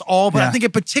of us all, but I think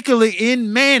it particularly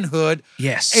in manhood,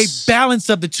 a balance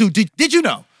of the two. Did you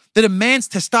know that a man's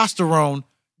testosterone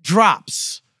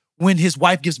drops when his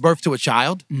wife gives birth to a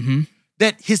child?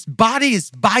 That his body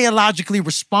is biologically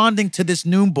responding to this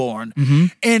newborn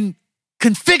and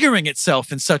configuring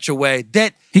itself in such a way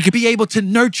that he could be able to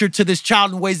nurture to this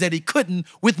child in ways that he couldn't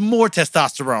with more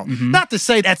testosterone. Not to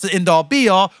say that's the end-all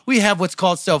be-all. We have what's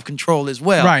called self-control as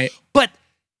well. Right. But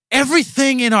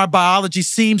everything in our biology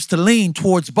seems to lean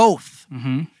towards both.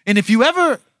 And if you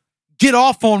ever get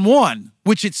off on one,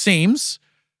 which it seems,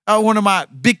 one of my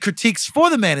big critiques for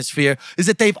the manosphere is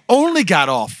that they've only got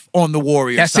off on the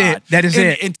warrior side. That's it. That is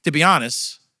it. And to be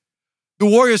honest, the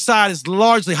warrior side is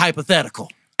largely hypothetical.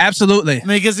 Absolutely. I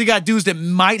mean, because you got dudes that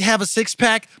might have a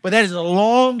six-pack, but that is a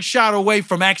long shot away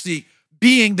from actually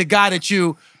being the guy that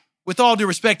you, with all due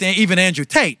respect, and even Andrew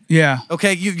Tate. Yeah.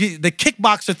 Okay, the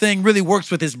kickboxer thing really works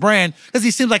with his brand because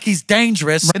he seems like he's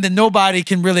dangerous and then nobody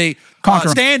can really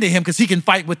stand to him because he can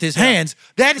fight with his hands.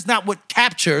 That is not what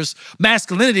captures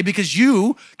masculinity because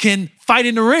you can fight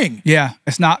in the ring. Yeah,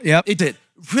 it's not, It did.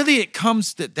 Really, it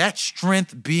comes to that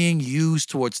strength being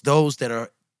used towards those that are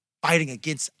fighting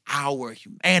against our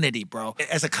humanity, bro,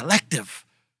 as a collective.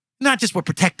 not just with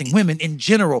protecting women in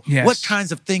general. Yes. What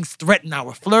kinds of things threaten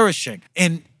our flourishing?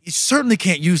 And you certainly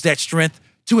can't use that strength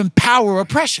to empower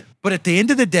oppression. But at the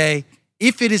end of the day,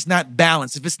 if it is not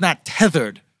balanced, if it's not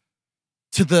tethered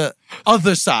to the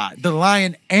other side, the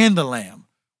lion and the lamb,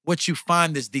 what you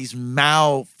find is these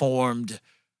malformed,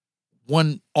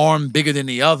 one arm bigger than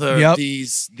the other, Yep.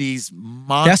 these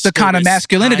monsters. That's the kind of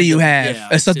masculinity you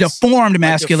have. It's a deformed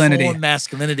masculinity. Deformed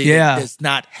masculinity Yeah. that does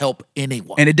not help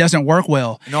anyone. And it doesn't work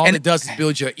well. And all it does is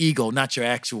build your ego, not your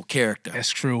actual character. That's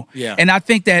true. Yeah. And I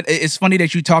think that it's funny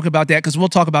that you talk about that because we'll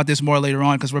talk about this more later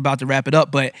on because we're about to wrap it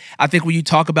up. But I think when you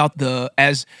talk about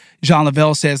as Jean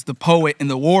Lavelle says, the poet and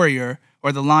the warrior,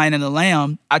 or the lion and the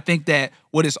lamb, I think that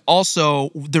what is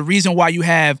also the reason why you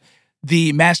have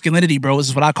the masculinity bros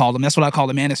is what I call them. That's what I call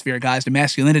the manosphere guys, the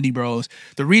masculinity bros.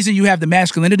 The reason you have the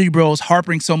masculinity bros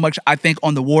harping so much, I think,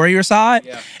 on the warrior side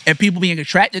and people being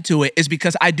attracted to it is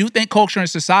because I do think culture and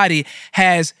society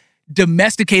has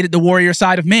domesticated the warrior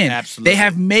side of men. Absolutely. They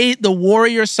have made the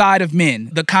warrior side of men,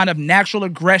 the kind of natural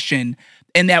aggression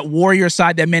and that warrior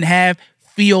side that men have,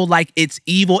 feel like it's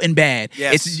evil and bad.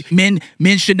 Yes. It's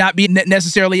men should not be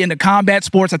necessarily into combat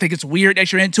sports. I think it's weird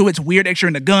that you're into it. It's weird that you're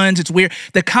into guns. It's weird.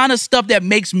 The kind of stuff that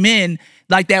makes men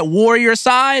like that warrior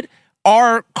side,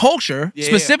 our culture,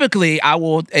 specifically, I'm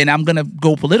going to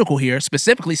go political here,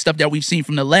 specifically stuff that we've seen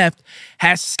from the left,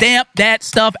 has stamped that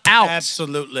stuff out.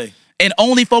 Absolutely. And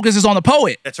only focuses on the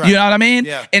poet. That's right. You know what I mean?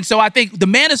 Yeah. And so I think the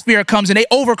manosphere comes and they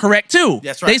overcorrect too.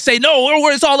 That's right. They say, no,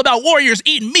 it's all about warriors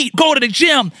eating meat, go to the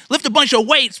gym, lift a bunch of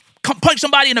weights, punch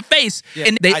somebody in the face. Yeah,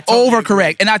 and they I totally overcorrect.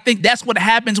 agree. And I think that's what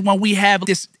happens when we have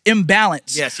this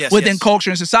imbalance within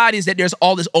culture and society is that there's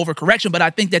all this overcorrection. But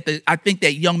I think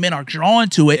that young men are drawn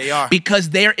to it They are. because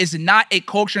there is not a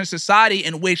culture and society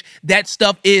in which that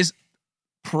stuff is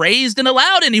praised and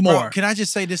allowed anymore. Bro, can I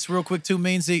just say this real quick too,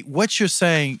 Meansy? What you're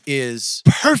saying is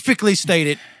perfectly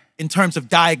stated in terms of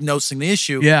diagnosing the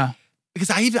issue. Yeah. Because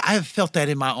I have felt that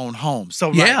in my own home.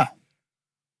 So Yeah.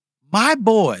 my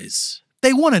boys,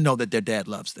 they want to know that their dad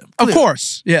loves them. Of Clearly.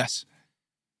 course. Yes.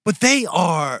 But they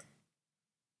are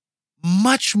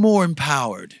much more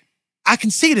empowered. I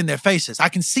can see it in their faces. I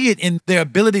can see it in their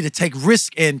ability to take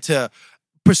risk and to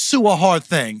pursue a hard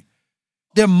thing.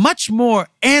 They're much more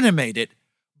animated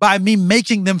by me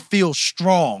making them feel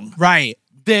strong Right.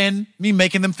 than me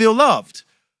making them feel loved.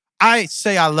 I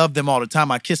say I love them all the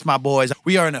time. I kiss my boys.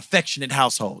 We are an affectionate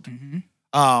household.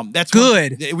 That's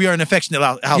Good. We are an affectionate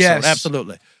household. Yes.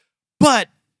 Absolutely. But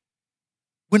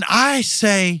when I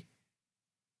say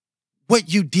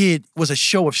what you did was a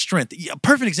show of strength, a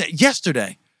perfect example.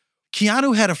 Yesterday,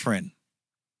 Keanu had a friend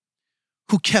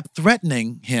who kept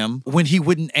threatening him when he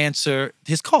wouldn't answer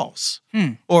his calls.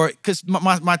 Or because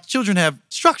my children have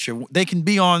structure. They can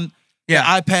be on the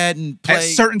iPad and play At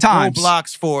certain times.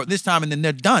 Roblox for this time and then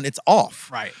they're done. It's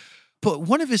off. Right. But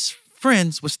one of his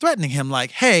friends was threatening him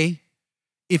like, hey,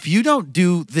 if you don't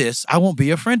do this, I won't be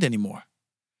your friend anymore.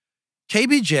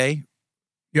 KBJ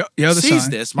Your other sees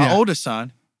son. this, my older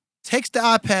son, takes the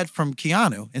iPad from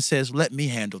Keanu and says, let me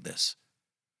handle this.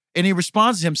 And he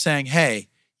responds to him saying, hey,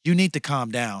 you need to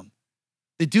calm down.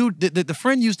 The dude, the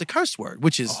friend used a curse word,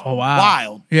 which is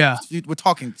wild. Yeah. We're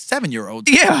talking 7-year-olds.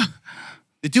 Yeah.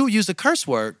 The dude used a curse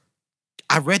word.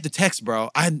 I read the text, bro.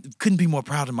 I couldn't be more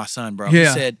proud of my son, bro.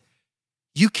 Yeah. He said,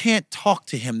 you can't talk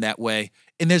to him that way,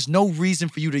 and there's no reason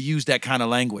for you to use that kind of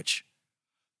language.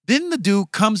 Then the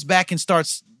dude comes back and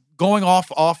starts going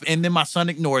off, and then my son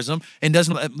ignores him and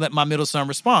doesn't let my middle son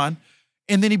respond.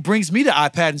 And then he brings me the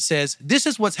iPad and says, this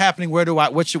is what's happening.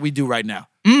 What should we do right now?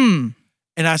 And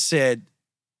I said,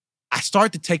 I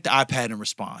start to take the iPad and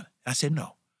respond. And I said,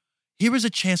 no. Here is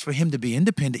a chance for him to be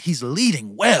independent. He's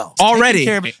leading well. He's Already. taking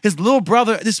care of it. His little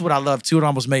brother, this is what I love too. It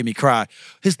almost made me cry.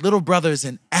 His little brother is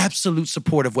in absolute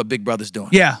support of what Big Brother's doing.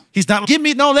 Yeah. He's not, give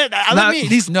me, no, let me.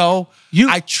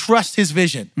 I trust his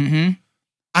vision.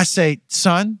 I say,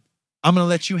 son, I'm going to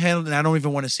let you handle it, and I don't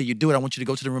even want to see you do it. I want you to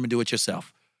go to the room and do it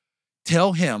yourself.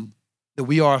 Tell him that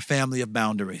we are a family of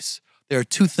boundaries. There are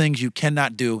 2 things you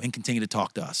cannot do and continue to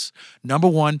talk to us. Number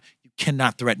 1, you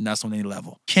cannot threaten us on any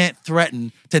level. Can't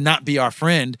threaten to not be our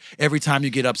friend every time you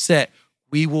get upset.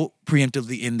 We will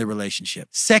preemptively end the relationship.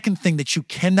 Second thing that you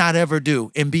cannot ever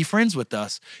do and be friends with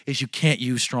us is you can't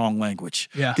use strong language.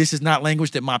 Yeah. This is not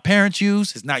language that my parents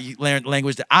use. It's not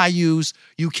language that I use.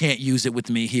 You can't use it with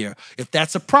me here. If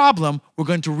that's a problem, we're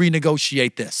going to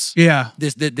renegotiate this. Yeah.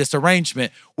 This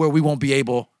arrangement where we won't be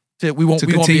able to be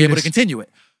able to continue it.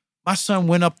 My son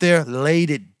went up there,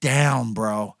 laid it down,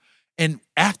 bro. And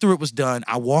after it was done,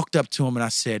 I walked up to him and I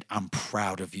said, I'm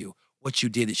proud of you. what you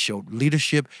did. It showed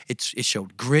leadership. It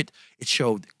showed grit. It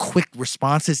showed quick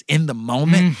responses in the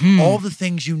moment. All the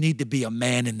things you need to be a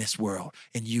man in this world.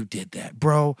 And you did that.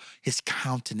 Bro, his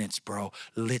countenance, bro,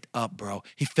 lit up, bro.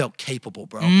 He felt capable,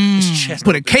 bro. His chest.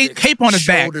 Put a cape on his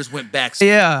back. Shoulders went back.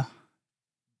 Yeah.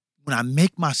 When I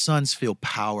make my sons feel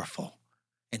powerful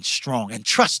and strong and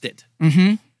trusted,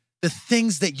 the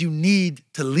things that you need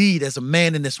to lead as a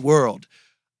man in this world,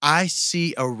 I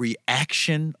see a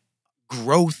reaction,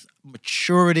 growth,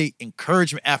 maturity,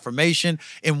 encouragement, affirmation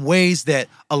in ways that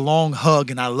a long hug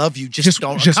and I love you just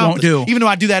won't do. Even though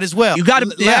I do that as well. You got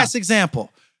to. Last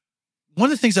example.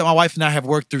 One of the things that my wife and I have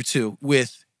worked through too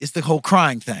is the whole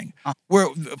crying thing. Where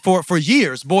for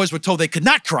years, boys were told they could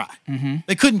not cry.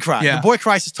 They couldn't cry. Yeah. The Boy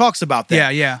Crisis talks about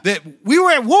that. Yeah. That we were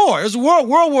at war. It was World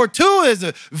War II. There's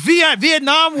a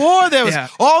Vietnam War. There was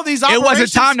all these operations. It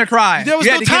wasn't time to cry. There was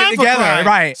no time for crying.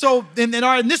 Right. So, and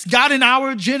this got in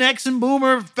our Gen X and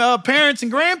Boomer parents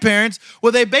and grandparents,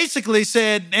 where they basically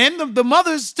said, and the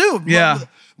mothers too. Yeah.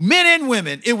 Men and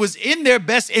women, it was in their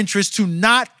best interest to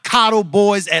not coddle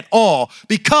boys at all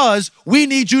because we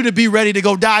need you to be ready to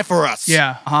go die for us.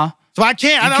 Yeah. So I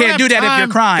can't. You can't do that if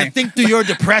you're crying. To think through your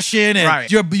depression and Right.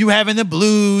 you having the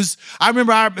blues. I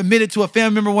remember I admitted to a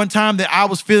family member one time that I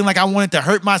was feeling like I wanted to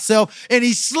hurt myself, and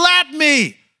he slapped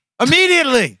me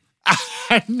immediately.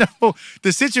 I know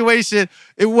the situation.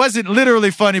 It wasn't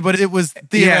literally funny, but it was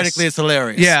theoretically it's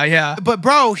hilarious. Yeah. But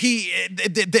bro,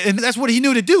 and that's what he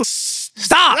knew to do.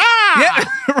 Stop. Yeah.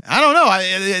 I don't know.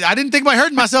 I didn't think about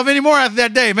hurting myself anymore after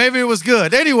that day. Maybe it was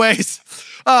good. Anyways,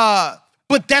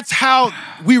 but that's how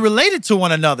we related to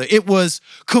one another. It was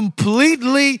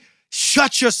completely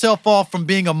shut yourself off from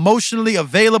being emotionally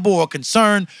available or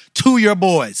concerned to your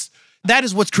boys. That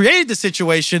is what's created the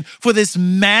situation for this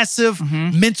massive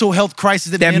mental health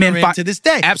crisis that men are in to this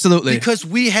day. Absolutely. Because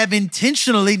we have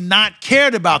intentionally not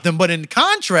cared about them. But in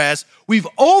contrast, we've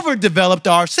overdeveloped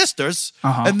our sisters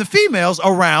and the females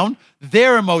around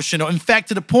their emotional. In fact,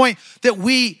 to the point that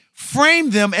we frame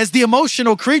them as the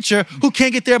emotional creature who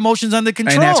can't get their emotions under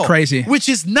control. And that's crazy. Which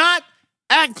is not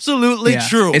absolutely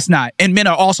true. It's not. And men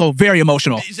are also very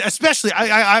emotional. Especially,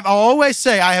 I always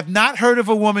say, I have not heard of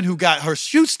a woman who got her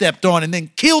shoe stepped on and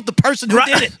then killed the person who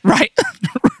did it. Right.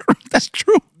 That's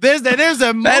true. There's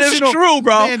emotional. That is true,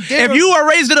 bro. Man, if you are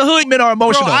raised in the hood, men are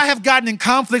emotional. Bro, I have gotten in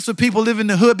conflicts with people living in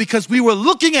the hood because we were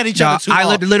looking at each other too long.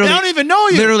 Literally, they don't even know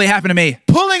you. Literally happened to me.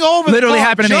 Pulling over Literally the car,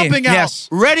 happened to me. jumping out, Yes.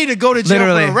 ready to go to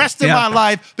jail for the rest of my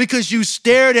life because you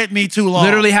stared at me too long.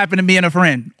 Literally happened to me and a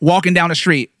friend walking down the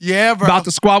street. Yeah, bro. About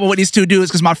to squabble with these two dudes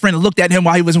because my friend looked at him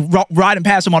while he was riding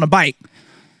past him on a bike.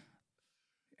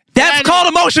 That's called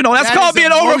emotional. That's called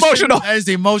being over-emotional. That is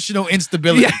emotional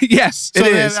instability. Yeah, yes, it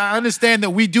is. I understand that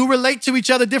we do relate to each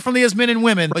other differently as men and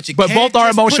women, but But both are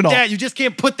emotional. You just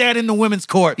can't put that in the women's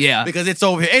court. Yeah. Because it's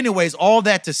over here. Anyways, all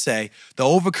that to say,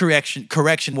 the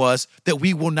correction was that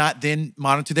we will not then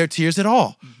monitor their tears at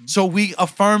all. So we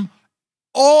affirm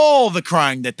all the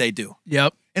crying that they do.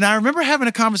 Yep. And I remember having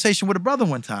a conversation with a brother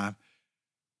one time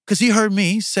because he heard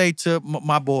me say to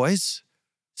my boys,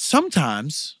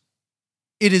 sometimes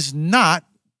it is not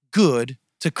good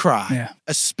to cry,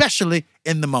 especially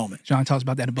in the moment. John talks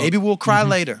about that in the book. Maybe we'll cry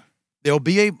later. There'll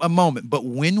be a moment. But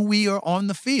when we are on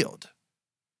the field,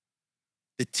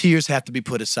 the tears have to be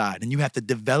put aside. And you have to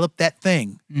develop that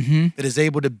thing that is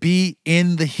able to be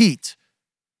in the heat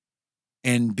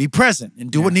and be present and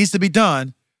do what needs to be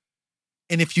done.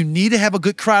 And if you need to have a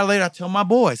good cry later, I tell my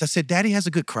boys, I said, Daddy has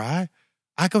a good cry.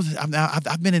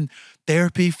 I've been in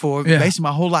therapy for basically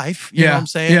my whole life. You know what I'm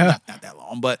saying? Yeah. Not that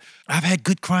long, but I've had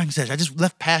good crying sessions. I just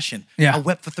left passion. Yeah. I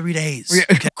wept for 3 days.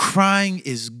 Yeah. Okay. Crying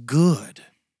is good.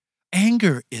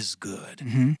 Anger is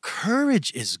good.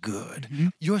 Courage is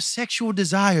good. Your sexual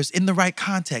desires in the right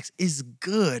context is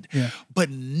good. Yeah. But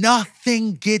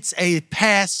nothing gets a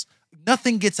pass.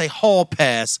 Nothing gets a hall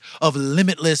pass of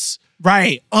limitless,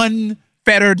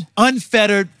 unfettered,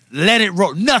 let it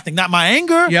roll. Nothing. Not my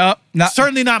anger. Yep.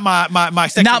 Certainly not my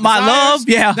sexual Not my desires. love.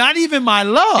 Yeah. Not even my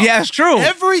love. Yeah, it's true.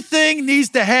 Everything needs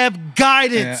to have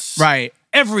guidance. Yeah, right.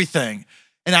 Everything.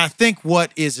 And I think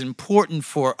what is important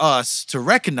for us to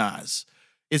recognize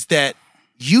is that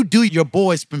you do your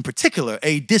boys in particular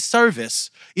a disservice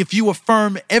if you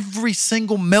affirm every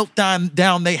single meltdown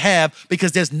down they have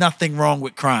because there's nothing wrong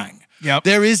with crying. Yep.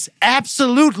 There is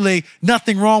absolutely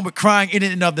nothing wrong with crying in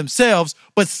and of themselves,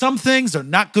 but some things are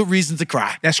not good reasons to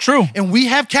cry. That's true. And we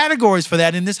have categories for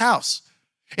that in this house.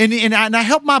 And I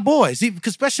help my boys,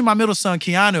 especially my middle son,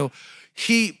 Keanu.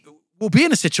 He will be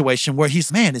in a situation where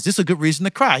he's, man, is this a good reason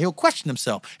to cry? He'll question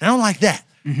himself. And I don't like that.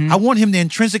 I want him to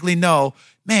intrinsically know,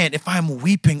 man, if I'm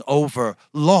weeping over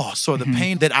loss or the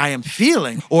pain that I am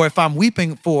feeling, or if I'm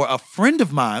weeping for a friend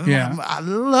of mine, I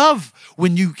love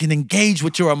when you can engage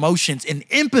with your emotions in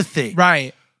empathy.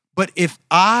 Right. But if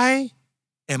I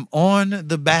am on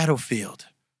the battlefield,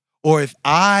 or if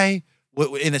I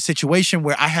in a situation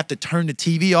where I have to turn the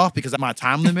TV off because my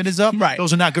time limit is up, right.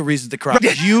 those are not good reasons to cry.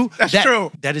 That's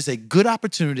true. That is a good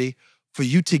opportunity for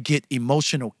you to get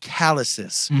emotional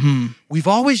calluses. We've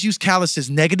always used calluses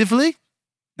negatively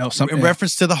in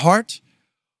reference to the heart,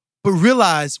 but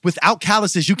realize without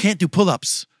calluses, you can't do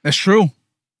pull-ups. That's true.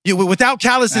 Without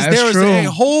calluses, there is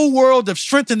a whole world of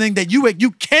strengthening that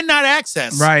you cannot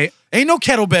access. Right. Ain't no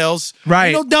kettlebells.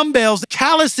 Right. Ain't no dumbbells.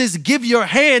 Calluses give your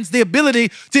hands the ability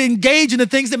to engage in the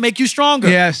things that make you stronger.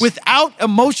 Yes. Without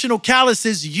emotional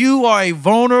calluses, you are a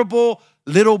vulnerable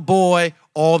little boy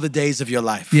all the days of your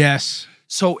life. Yes.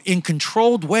 So in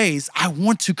controlled ways, I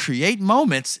want to create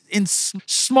moments in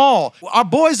small. Our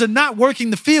boys are not working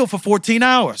the field for 14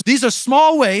 hours. These are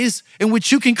small ways in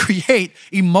which you can create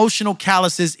emotional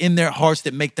calluses in their hearts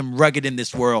that make them rugged in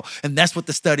this world. And that's what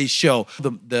the studies show.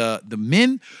 The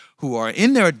men who are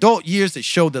in their adult years that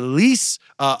show the least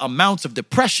amounts of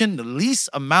depression, the least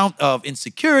amount of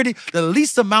insecurity, the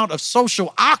least amount of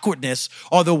social awkwardness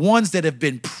are the ones that have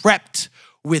been prepped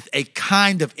with a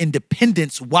kind of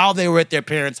independence while they were at their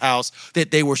parents' house,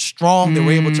 that they were strong, they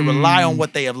were able to rely on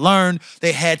what they have learned,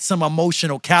 they had some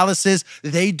emotional calluses.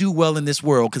 They do well in this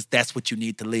world because that's what you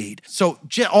need to lead. So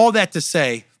all that to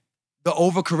say, the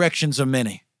overcorrections are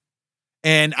many.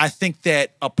 And I think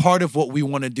that a part of what we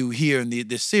want to do here in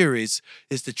this series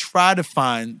is to try to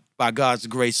find, by God's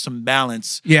grace, some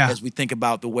balance as we think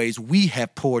about the ways we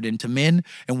have poured into men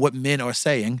and what men are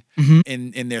saying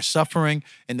in their suffering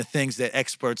and the things that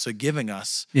experts are giving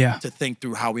us to think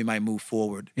through how we might move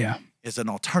forward as an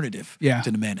alternative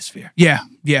to the manosphere. Yeah.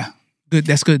 Good.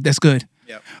 That's good.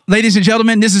 Yep. Ladies and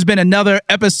gentlemen, this has been another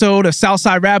episode of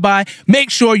Southside Rabbi. Make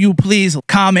sure you please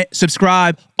comment,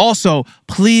 subscribe. Also,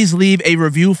 please leave a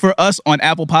review for us on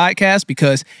Apple Podcasts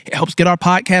because it helps get our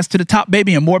podcast to the top,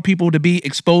 baby, and more people to be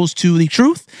exposed to the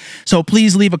truth. So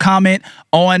please leave a comment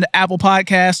on Apple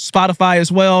Podcasts, Spotify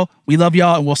as well. We love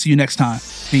y'all, and we'll see you next time.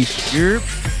 Peace. Yep.